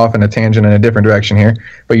going off in a tangent in a different direction here,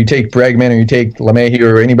 but you take Bregman or you take LeMahieu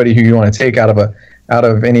or anybody who you want to take out of out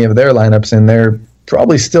of any of their lineups, and they're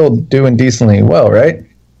probably still doing decently well, right?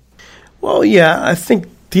 Well, yeah, I think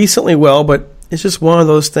decently well, but it's just one of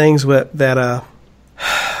those things that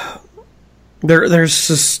there's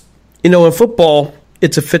just, in football,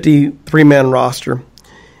 it's a 53-man roster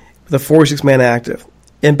with a 46-man active.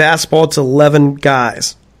 In basketball, it's 11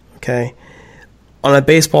 guys, okay? On a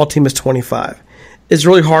baseball team, it's 25. It's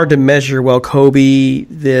really hard to measure, well, Kobe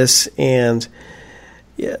this and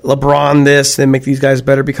LeBron this and make these guys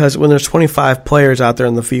better, because when there's 25 players out there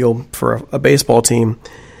in the field for a baseball team,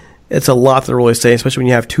 it's a lot to really say, especially when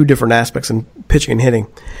you have two different aspects in pitching and hitting.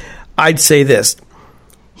 I'd say this.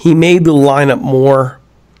 He made the lineup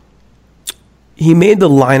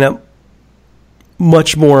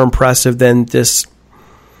much more impressive than this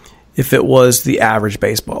if it was the average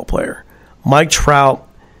baseball player. Mike Trout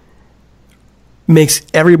makes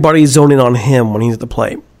everybody zone in on him when he's at the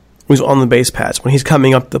plate, when he's on the base paths, when he's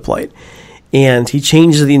coming up to the plate. And he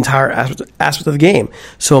changes the entire aspect of the game.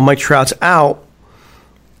 So when Mike Trout's out,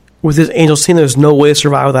 with this Angels team, there's no way to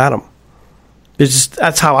survive without him.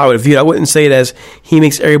 That's how I would view it. I wouldn't say it as he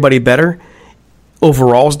makes everybody better.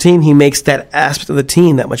 Overall as a team, he makes that aspect of the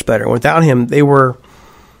team that much better. And without him, they weren't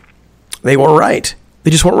right.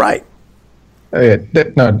 They just weren't right. Yeah,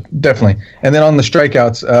 no, definitely. And then on the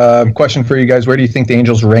strikeouts, question for you guys: where do you think the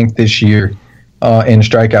Angels ranked this year in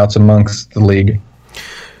strikeouts amongst the league?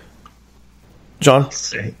 John,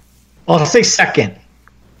 I'll say second.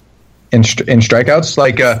 In strikeouts,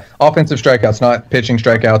 like offensive strikeouts, not pitching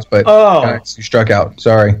strikeouts, but guys who struck out.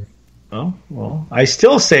 Sorry. Oh well, I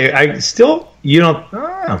still you don't.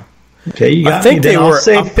 Oh. Okay, you got I think me. they I'll were.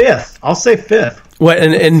 say fifth. I'll say fifth. What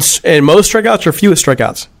and most strikeouts or fewest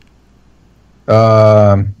strikeouts?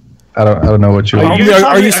 I don't know what you're.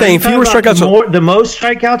 Are you saying fewer strikeouts? The most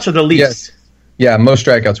strikeouts or the least? Yes. Yeah, most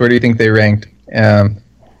strikeouts. Where do you think they ranked?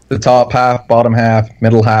 The top half, bottom half,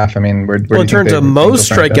 middle half. I mean, where in terms of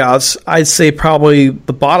most strikeouts, I'd say probably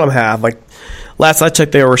the bottom half. Like last I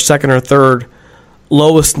checked, they were second or third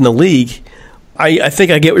lowest in the league. I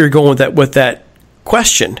think I get where you're going with that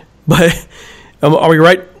question, but are we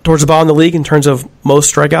right towards the bottom of the league in terms of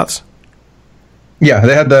most strikeouts? Yeah,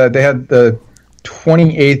 they had the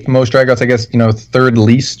 28th most strikeouts. I guess third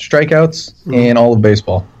least strikeouts in all of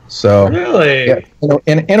baseball. So really, yeah,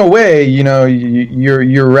 in a way,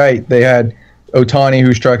 you're right. They had Ohtani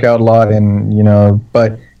who struck out a lot, and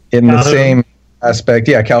but in the same aspect,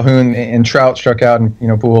 yeah, Calhoun and Trout struck out, and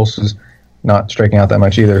Pujols is not striking out that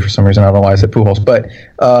much either for some reason. I don't know why I said Pujols,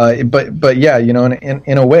 but yeah,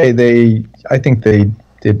 in a way, I think they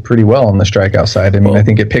did pretty well on the strikeout side. I mean, I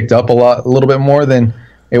think it picked up a little bit more than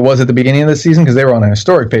it was at the beginning of the season, because they were on a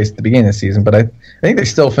historic pace at the beginning of the season. But I think they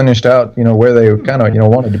still finished out, where they kind of,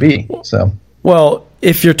 wanted to be. So, well,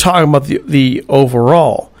 if you're talking about the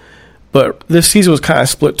overall, but this season was kind of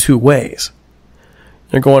split two ways.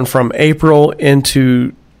 They're going from April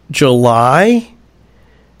into July,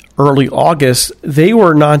 early August. They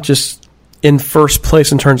were not just in first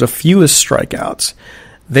place in terms of fewest strikeouts.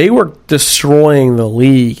 They were destroying the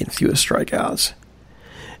league in fewest strikeouts.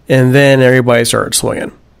 And then everybody started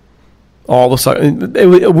swinging. All of a sudden,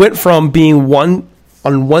 it went from being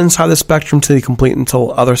on one side of the spectrum to the complete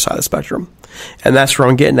until other side of the spectrum. And that's where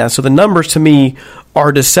I'm getting at. So the numbers to me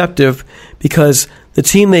are deceptive, because the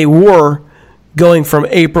team they were going from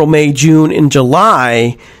April, May, June, and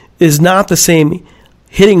July is not the same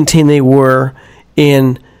hitting team they were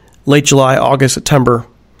in late July, August, September,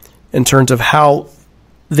 in terms of how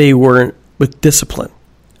they were with discipline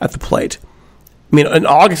at the plate. I mean, in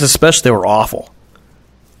August especially, they were awful.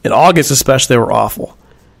 I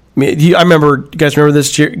mean, I remember, you guys remember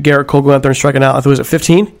this, Garrett Cole going out there and striking out, I think it was at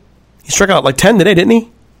 15? He struck out like 10 today, didn't he?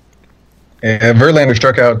 Yeah, Verlander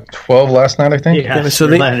struck out 12 last night, I think. Yeah, so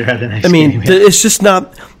Verlander had the next game. It's just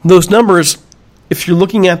not, those numbers, if you're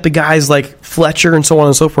looking at the guys like Fletcher and so on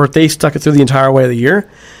and so forth, they stuck it through the entire way of the year.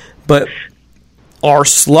 But our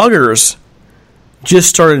sluggers just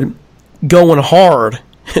started going hard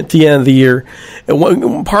at the end of the year.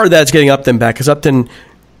 And part of that's getting Upton back, because Upton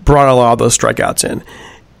brought a lot of those strikeouts in.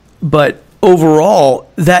 But overall,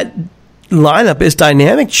 that lineup is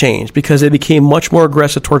dynamic change, because they became much more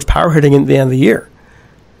aggressive towards power hitting at the end of the year.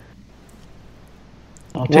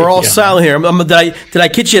 We're all silent here. Did I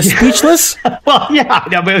get you speechless? Well, yeah.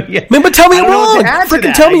 I mean, but tell me I'm wrong.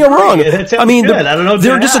 Freaking tell me I'm wrong. I mean,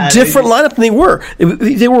 they're just a different lineup than they were.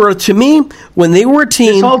 They were, to me, when they were a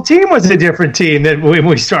team. This whole team was a different team than when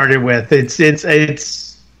we started with.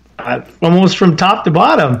 It's almost from top to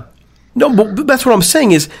bottom. No, but that's what I'm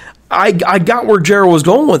saying is I got where Gerald was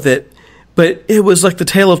going with it, but it was like the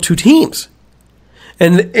tale of two teams.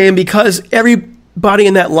 And because anybody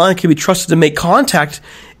in that line can be trusted to make contact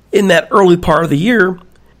in that early part of the year,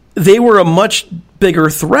 they were a much bigger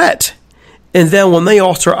threat. And then when they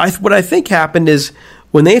all started, what I think happened is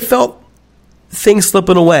when they felt things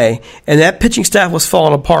slipping away and that pitching staff was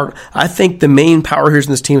falling apart, I think the main power hitters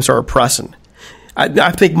in this team started pressing.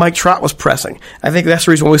 I think Mike Trout was pressing. I think that's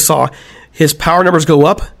the reason why we saw his power numbers go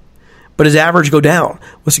up, but his average go down,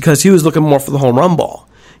 was because he was looking more for the home run ball.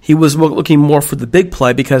 He was looking more for the big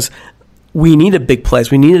play because we needed big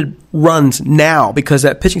plays. We needed runs now because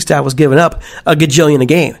that pitching staff was giving up a gajillion a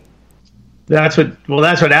game. That's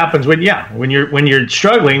what happens when you're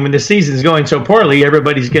struggling, when the season's going so poorly,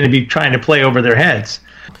 everybody's going to be trying to play over their heads.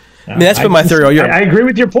 I mean, that's been my theory all year. I agree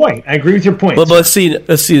with your point. But let's see.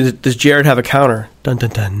 Does Jared have a counter? Dun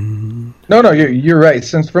dun dun. No, you're right.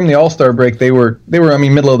 Since from the All-Star break, they were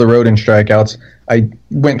middle of the road in strikeouts. I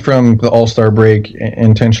went from the All-Star break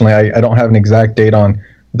intentionally. I don't have an exact date on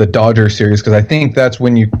the Dodger series because I think that's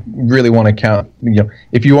when you really want to count.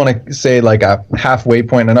 If you want to say like a halfway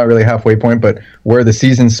point, and not really halfway point, but where the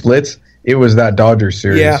season splits, it was that Dodger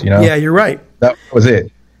series. Yeah, you're right. That was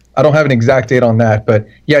it. I don't have an exact date on that, but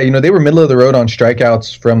yeah, they were middle of the road on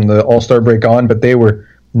strikeouts from the All-Star break on, but they were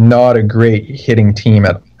not a great hitting team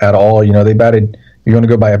at all. They batted, if you want to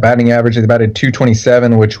go by a batting average, they batted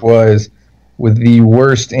 .227, which was with the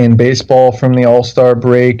worst in baseball from the All-Star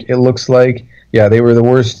break, it looks like. Yeah, they were the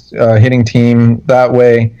worst hitting team that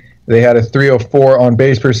way. They had a .304 on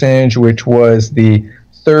base percentage, which was the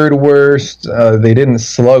third worst. They didn't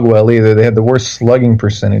slug well either. They had the worst slugging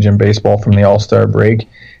percentage in baseball from the All-Star break.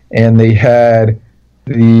 And they had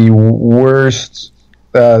the worst.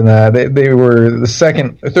 They were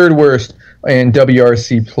the third worst in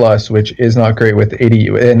WRC plus, which is not great with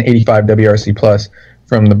 85 WRC plus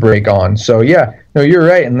from the break on. So yeah, no, you're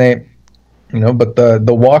right, and they, but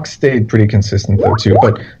the walks stayed pretty consistent though too.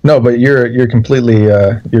 But you're completely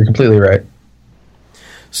right.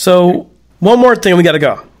 So one more thing, we got to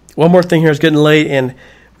go. One more thing here, is getting late, and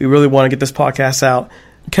we really want to get this podcast out.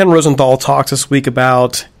 Ken Rosenthal talks this week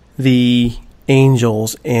about the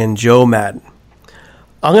Angels and Joe Maddon.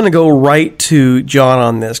 I'm going to go right to John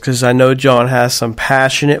on this because I know John has some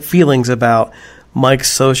passionate feelings about Mike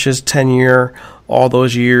Scioscia's tenure all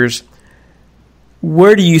those years.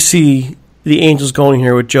 Where do you see the Angels going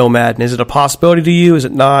here with Joe Maddon? Is it a possibility to you? Is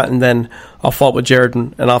it not? And then I'll follow up with Jared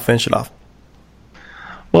and I'll finish it off.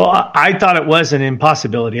 Well, I thought it was an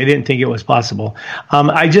impossibility. I didn't think it was possible.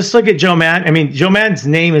 I just look at Joe Maddon. I mean, Joe Maddon's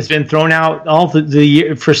name has been thrown out all the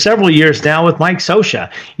year, for several years now with Mike Scioscia.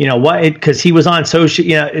 Because he was on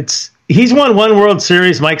Scioscia. He's won one World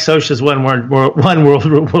Series. Mike Scioscia's won one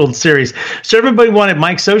World Series. So everybody wanted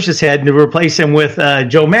Mike Scioscia's head to replace him with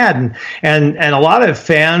Joe Maddon, and a lot of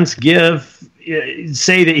fans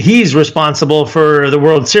say that he's responsible for the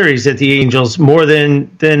World Series at the Angels more than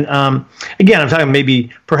again, I'm talking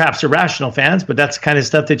maybe perhaps irrational fans, but that's the kind of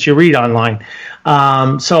stuff that you read online.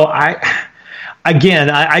 So I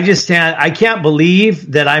can't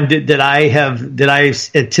believe that I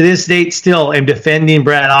to this date still am defending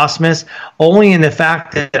Brad Ausmus, only in the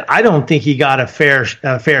fact that I don't think he got a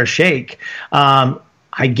fair shake.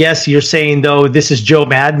 I guess you're saying though, this is Joe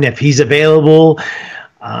Maddon if he's available.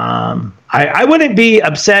 I wouldn't be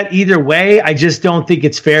upset either way. I just don't think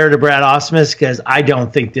it's fair to Brad Ausmus because I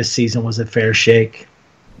don't think this season was a fair shake.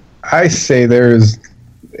 I say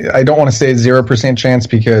I don't want to say 0% chance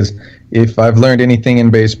because if I've learned anything in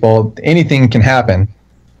baseball, anything can happen.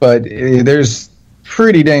 But there's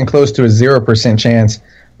pretty dang close to a 0% chance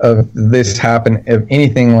of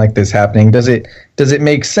anything like this happening. Does it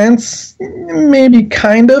make sense? Maybe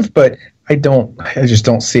kind of, but I just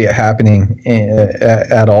don't see it happening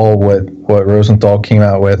at all. What Rosenthal came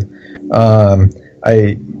out with,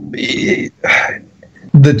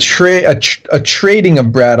 trading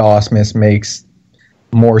of Brad Ausmus makes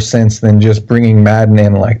more sense than just bringing Maddon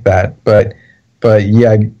in like that. But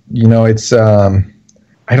yeah, it's I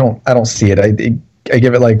don't see it. I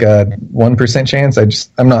give it like a 1% chance.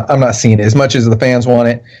 I'm not seeing it as much as the fans want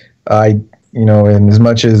it. And as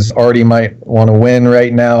much as Artie might want to win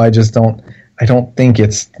right now, I don't think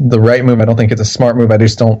it's the right move. I don't think it's a smart move. I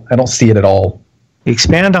don't see it at all.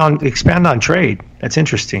 Expand on trade. That's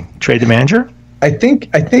interesting. Trade the manager? I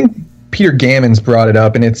think Peter Gammons brought it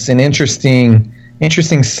up, and it's an interesting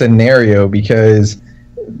scenario because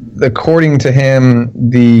according to him,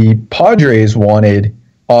 the Padres wanted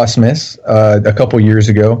Ausmus a couple years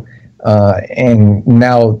ago. And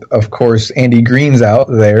now, of course, Andy Green's out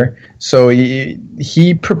there. So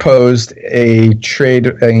he proposed a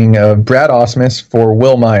trading of Brad Ausmus for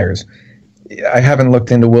Will Myers. I haven't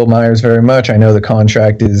looked into Will Myers very much. I know the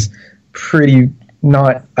contract is pretty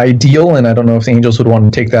not ideal, and I don't know if the Angels would want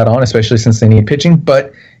to take that on, especially since they need pitching,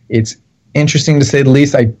 but it's interesting to say the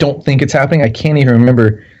least. I don't think it's happening. I can't even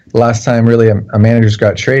remember the last time really a manager's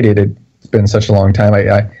got traded. It's been such a long time.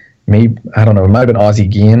 I don't know. It might have been Ozzie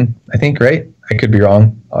Guillen, I think, right? I could be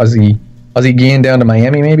wrong. Ozzie Guillen down to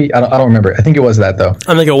Miami, maybe? I don't remember. I think it was that, though.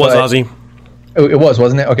 I think it was Ozzie. It was,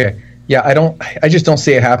 wasn't it? Okay. Yeah, I just don't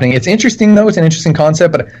see it happening. It's interesting, though. It's an interesting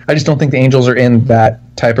concept, but I just don't think the Angels are in that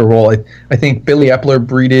type of role. I think Billy Epler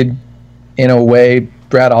breeded, in a way,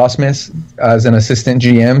 Brad Ausmus as an assistant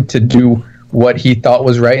GM to do what he thought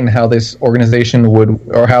was right and how this organization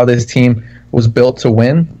or how this team was built to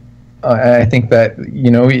win. I think that,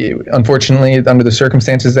 unfortunately, under the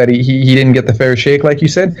circumstances that he didn't get the fair shake, like you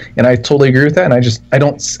said, and I totally agree with that. And I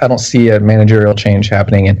don't see a managerial change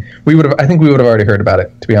happening. And I think we would have already heard about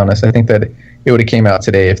it, to be honest. I think that it would have came out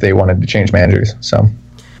today if they wanted to change managers. So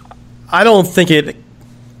I don't think it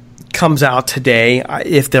comes out today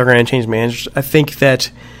if they're going to change managers. I think that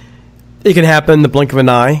it can happen in the blink of an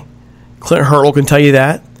eye. Clint Hurdle can tell you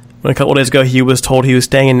that. When a couple of days ago he was told he was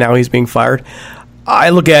staying and now he's being fired.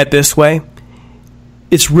 I look at it this way.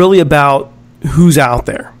 It's really about who's out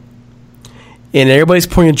there. And everybody's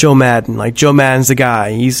pointing at Joe Maddon. Like, Joe Maddon's the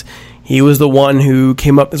guy. He was the one who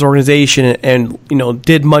came up with this organization and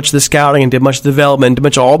did much of the scouting and did much of the development, did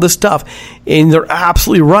much of all this stuff. And they're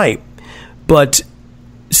absolutely right. But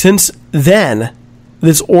since then,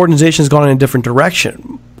 this organization has gone in a different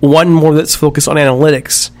direction. One more that's focused on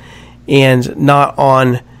analytics and not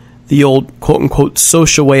on the old quote-unquote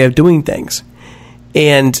social way of doing things.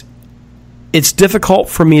 And it's difficult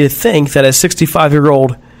for me to think that a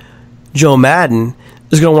 65-year-old Joe Maddon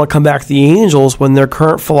is going to want to come back to the Angels when their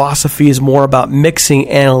current philosophy is more about mixing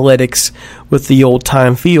analytics with the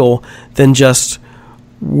old-time feel than just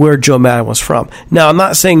where Joe Maddon was from. Now, I'm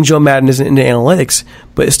not saying Joe Maddon isn't into analytics,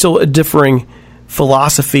 but it's still a differing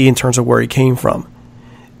philosophy in terms of where he came from.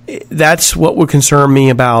 That's what would concern me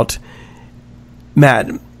about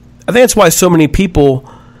Maddon. I think that's why so many people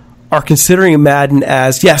are considering Maddon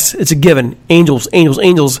as, yes, it's a given, Angels,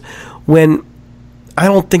 when I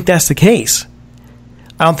don't think that's the case.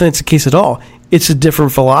 I don't think it's the case at all. It's a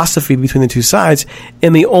different philosophy between the two sides,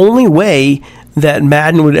 and the only way that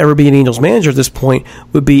Maddon would ever be an Angels manager at this point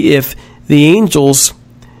would be if the Angels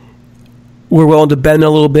were willing to bend a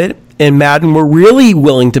little bit, and Maddon were really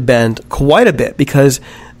willing to bend quite a bit, because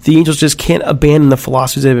the Angels just can't abandon the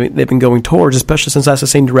philosophies they've been going towards, especially since that's the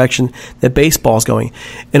same direction that baseball is going.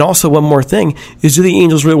 And also, one more thing is, do the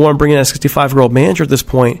Angels really want to bring in a 65-year-old manager at this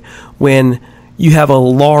point when you have a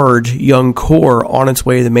large young core on its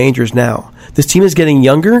way to the majors now? This team is getting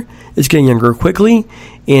younger. It's getting younger quickly.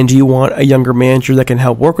 And do you want a younger manager that can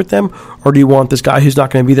help work with them, or do you want this guy who's not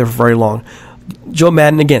going to be there for very long? Joe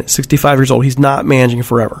Maddon, again, 65 years old. He's not managing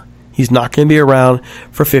forever. He's not going to be around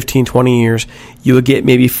for 15, 20 years. You would get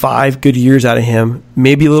maybe 5 good years out of him,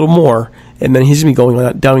 maybe a little more, and then he's going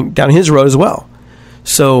to be going down his road as well.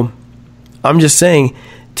 So I'm just saying,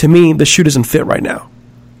 to me, the shoe doesn't fit right now.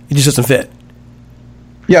 It just doesn't fit.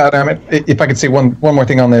 Yeah, I mean, if I could say one more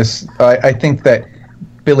thing on this, I think that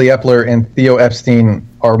Billy Epler and Theo Epstein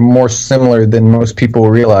are more similar than most people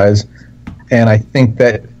realize, and I think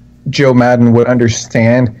that Joe Maddon would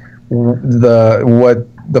understand what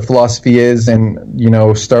the philosophy is, and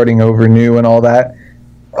starting over new and all that.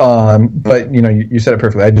 But you said it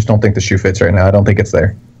perfectly. I just don't think the shoe fits right now. I don't think it's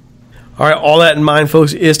there. All right, all that in mind,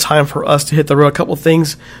 folks, it is time for us to hit the road. A couple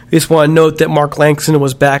things. I just want to note that Mark Langston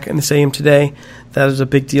was back in the stadium today. That is a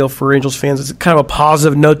big deal for Angels fans. It's kind of a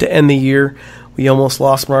positive note to end the year. We almost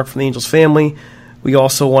lost Mark from the Angels family. We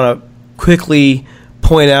also want to quickly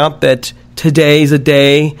point out that today's a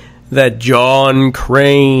day that John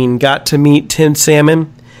Crane got to meet Tim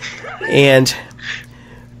Salmon. And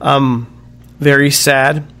I'm very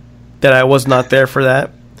sad that I was not there for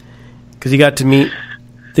that, because he got to meet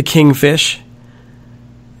the Kingfish.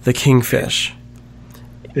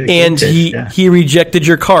 And he rejected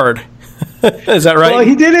your card. Is that right? Well,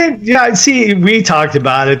 he didn't. Yeah, see, we talked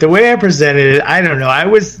about it. The way I presented it, I don't know.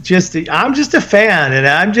 I'm just a fan, and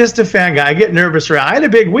I'm just a fan guy. I get nervous around. I had a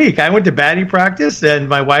big week. I went to batting practice, and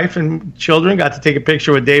my wife and children got to take a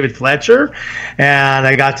picture with David Fletcher, and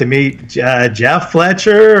I got to meet Jeff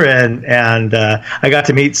Fletcher, and I got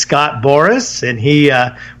to meet Scott Boras, and he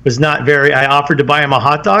was not very. I offered to buy him a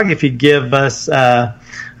hot dog if he'd give us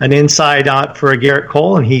an inside out for a Garrett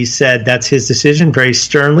Cole, and he said that's his decision very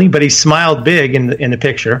sternly, but he smiled big in the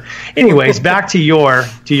picture. Anyways, back to your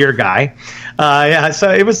guy.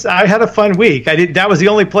 So it was. I had a fun week. That was the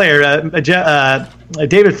only player.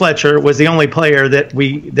 David Fletcher was the only player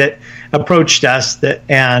that approached us.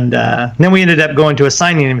 And then we ended up going to a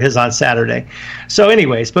signing of his on Saturday. So,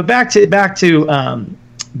 anyways, but back to the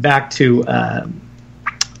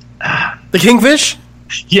Kingfish.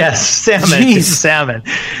 Yes, salmon. Jeez. This is salmon.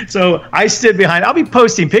 So I stood behind. I'll be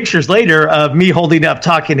posting pictures later of me holding up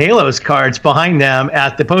Talking Halos cards behind them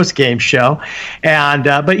at the post-game show. And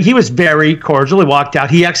but he was very cordial. He walked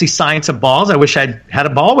out. He actually signed some balls. I wish I'd had a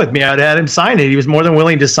ball with me. I'd had him sign it. He was more than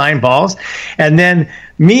willing to sign balls. And then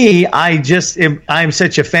me, I'm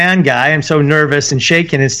such a fan guy. I'm so nervous and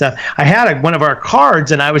shaking and stuff. I had one of our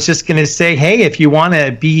cards, and I was just going to say, hey, if you want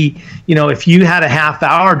to be, if you had a half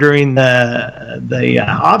hour during the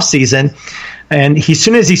off season, and as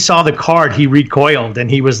soon as he saw the card, he recoiled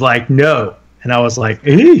and he was like, no. And I was like,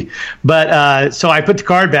 eh. But so I put the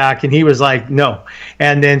card back, and he was like, no.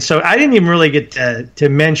 And then so I didn't even really get to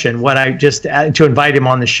mention what I just to invite him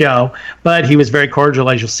on the show. But he was very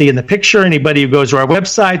cordial, as you'll see in the picture. Anybody who goes to our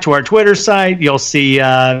website, to our Twitter site, you'll see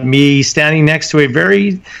me standing next to a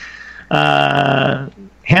very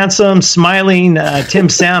handsome, smiling Tim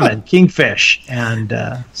Salmon, Kingfish. And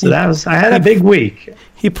so I had a big week.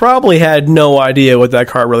 He probably had no idea what that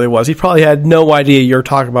card really was. He probably had no idea you're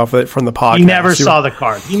talking about it from the podcast. He never saw the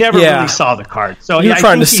card. He never really saw the card. So you were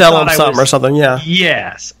trying to sell him something or something, yeah.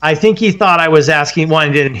 Yes. I think he thought I was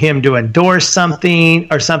wanted him to endorse something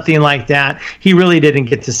or something like that. He really didn't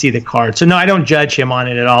get to see the card. So, no, I don't judge him on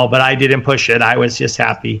it at all, but I didn't push it. I was just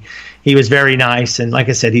happy. He was very nice, and like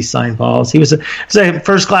I said, he signed balls. He was a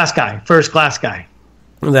first-class guy.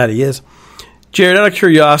 That he is. Jared, out of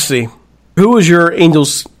curiosity, who was your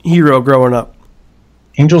Angels hero growing up?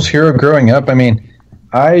 Angels hero growing up? I mean,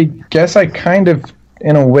 I guess I kind of,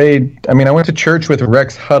 in a way, I went to church with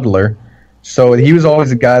Rex Hudler, so he was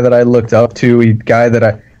always a guy that I looked up to, a guy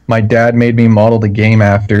that my dad made me model the game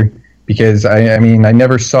after, because, I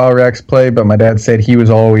never saw Rex play, but my dad said he was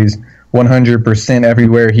always 100%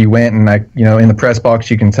 everywhere he went, and in the press box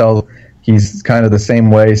you can tell he's kind of the same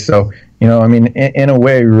way, so in a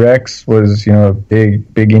way, Rex was, a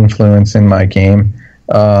big influence in my game.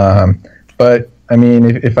 But,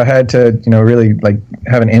 if I had to, really,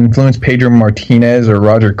 have an influence, Pedro Martinez or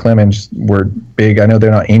Roger Clemens were big. I know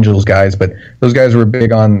they're not Angels guys, but those guys were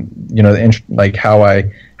big on, how I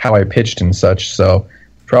pitched and such. So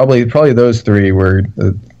probably those three were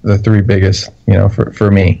the three biggest,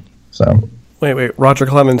 for me. So Wait, Roger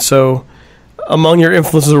Clemens. So among your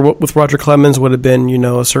influences with Roger Clemens would have been,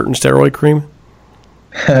 a certain steroid cream?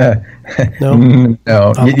 No.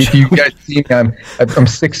 If you guys see me, I'm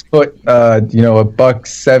 6 foot,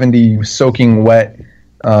 $170 soaking wet,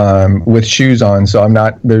 with shoes on. So I'm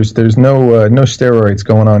not. There's no steroids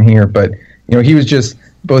going on here. But he was just,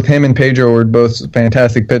 both him and Pedro were both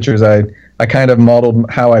fantastic pitchers. I kind of modeled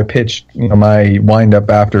how I pitched, my windup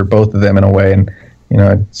after both of them in a way, and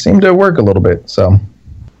it seemed to work a little bit. So.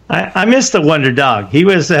 I miss the Wonder Dog. He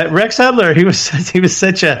was Rex Hudler. He was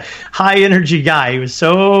such a high energy guy. He was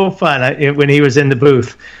so fun when he was in the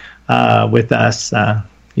booth with us.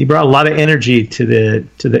 He brought a lot of energy to the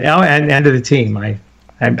and to the team. I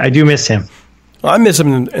do miss him. Well, I miss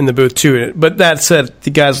him in the booth too. But that said, the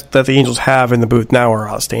guys that the Angels have in the booth now are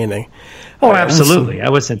outstanding. Oh, absolutely. I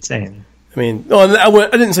wasn't saying. I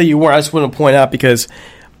didn't say you were. I just want to point out, because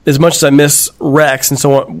as much as I miss Rex and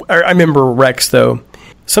so on, I remember Rex though.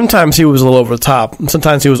 Sometimes he was a little over the top.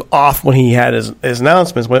 Sometimes he was off when he had his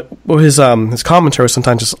announcements. His commentary was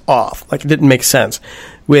sometimes just off. Like, it didn't make sense.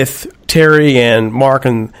 With Terry and Mark,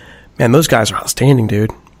 and man, those guys are outstanding,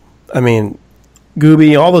 dude.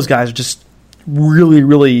 Gooby, all those guys are just really,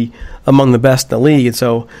 really among the best in the league. And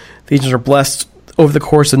so the Angels are blessed over the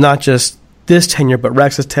course of not just this tenure, but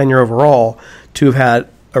Rex's tenure overall, to have had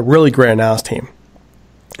a really great announce team.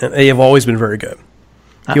 And they have always been very good.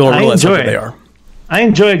 You don't realize how good they are. I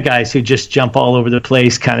enjoy guys who just jump all over the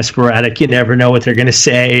place, kind of sporadic. You never know what they're going to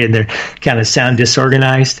say, and they kind of sound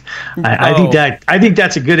disorganized. I think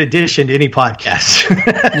that's a good addition to any podcast.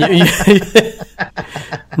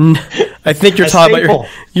 I think you're talking about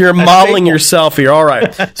you're modeling yourself here. All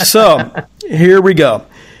right, so here we go,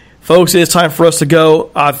 folks. It's time for us to go.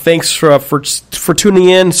 Thanks for tuning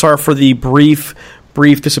in. Sorry for the brief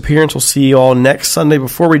disappearance. We'll see you all next Sunday.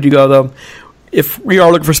 Before we do go, though, if we are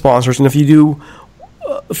looking for sponsors, and if you do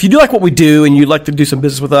like what we do and you'd like to do some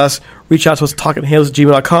business with us, reach out to us at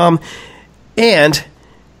talkinghalos@gmail.com, and you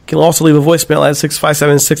can also leave a voicemail at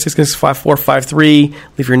 657-666-5453.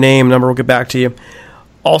 Leave your name, number, we'll get back to you.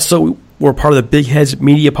 Also, we're part of the Big Heads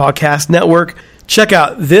Media Podcast Network. Check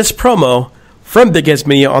out this promo from Big Heads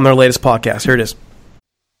Media on their latest podcast. Here it is.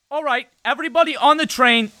 All right, everybody on the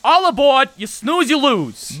train, all aboard. You snooze, you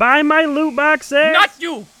lose. Buy my loot boxes. Not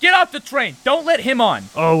you. Get off the train. Don't let him on.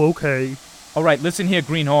 Oh, okay. All right, listen here,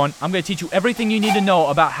 Greenhorn. I'm going to teach you everything you need to know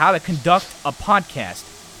about how to conduct a podcast.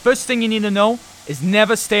 First thing you need to know is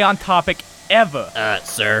never stay on topic, ever.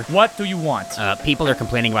 Sir? What do you want? People are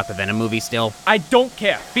complaining about the Venom movie still. I don't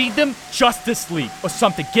care. Feed them Justice League or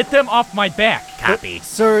something. Get them off my back. Copy. But,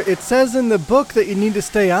 sir, it says in the book that you need to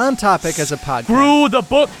stay on topic as a podcast. Screw the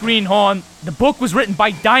book, Greenhorn. The book was written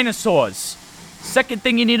by dinosaurs. Second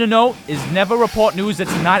thing you need to know is never report news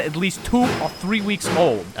that's not at least 2 or 3 weeks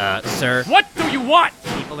old. Sir? What do you want?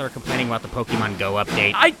 People are complaining about the Pokemon Go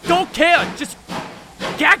update. I don't care. Just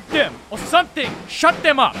gag them or something. Shut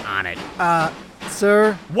them up. On it.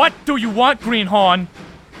 Sir? What do you want, Greenhorn?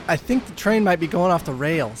 I think the train might be going off the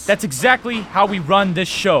rails. That's exactly how we run this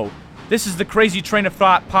show. This is the Crazy Train of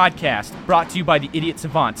Thought podcast, brought to you by the Idiot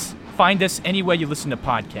Savants. Find us anywhere you listen to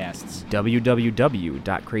podcasts.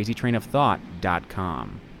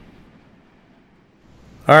 www.crazytrainofthought.com.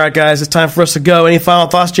 All right, guys, it's time for us to go. Any final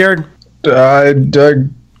thoughts, Jared? Go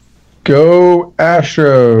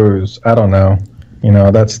Astros. I don't know.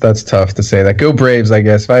 That's tough to say that. Go Braves, I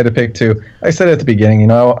guess. If I had to pick two, I said at the beginning,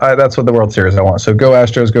 that's what the World Series I want. So go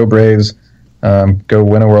Astros, go Braves, go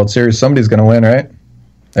win a World Series. Somebody's going to win, right?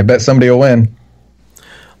 I bet somebody will win.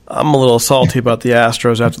 I'm a little salty about the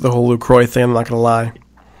Astros after the whole LaCroix thing. I'm not going to lie.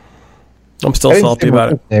 I'm still salty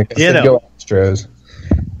about it. Nick. I said go Astros.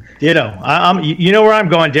 You know where I'm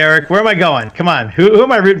going, Derek. Where am I going? Come on. Who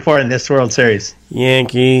am I rooting for in this World Series?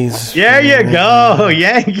 Yankees. There you go,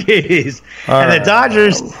 Yankees. All and right.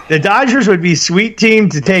 The Dodgers would be a sweet team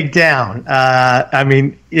to take down.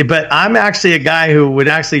 But I'm actually a guy who would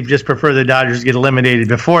actually just prefer the Dodgers get eliminated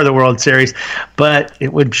before the World Series. But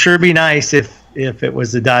it would sure be nice if it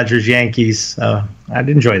was the Dodgers-Yankees. I'd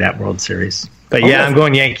enjoy that World Series. But yeah, I'm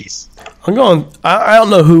going Yankees. I don't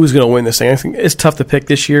know who's going to win this thing. I think it's tough to pick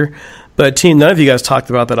this year. But a team, none of you guys talked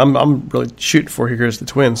about that. I'm really shooting for here is the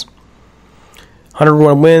Twins.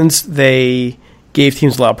 101 wins. They gave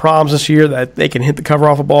teams a lot of problems this year that they can hit the cover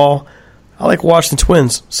off a ball. I like watching the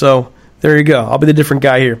Twins. So there you go. I'll be the different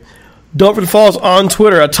guy here. Don't forget to follow us on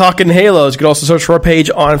Twitter at Talkin' Halos. You can also search for our page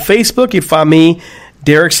on Facebook. You can find me,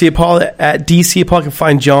 Derek C. Paul at DC Paul. You can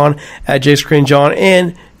find John at JScreenJohn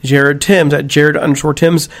and Jared Timms at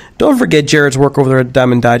Jared_Timms. Don't forget Jared's work over there at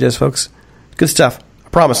Diamond Digest, folks. Good stuff. I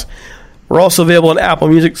promise. We're also available on Apple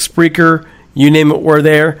Music, Spreaker, you name it, we're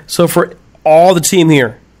there. So for all the team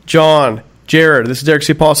here, John, Jared, this is Derek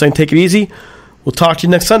C. Paul saying take it easy. We'll talk to you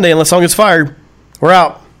next Sunday unless someone gets fired. We're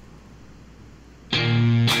out.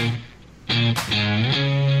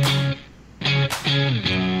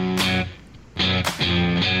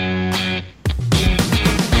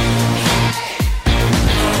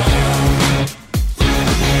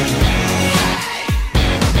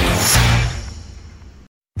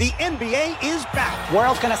 The NBA is back. Where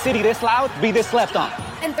else can a city this loud be this slept on?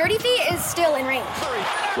 And 30 feet is still in range.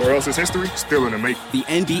 Where else is history still in the making? The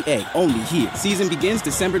NBA, only here. Season begins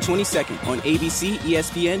December 22nd on ABC,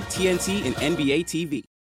 ESPN, TNT, and NBA TV.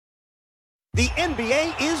 The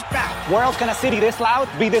NBA is back. Where else can a city this loud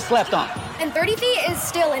be this slept on? And 30 feet is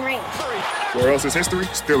still in range. Where else is history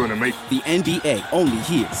still in the making? The NBA, only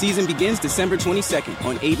here. Season begins December 22nd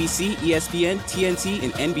on ABC, ESPN, TNT,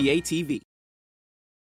 and NBA TV.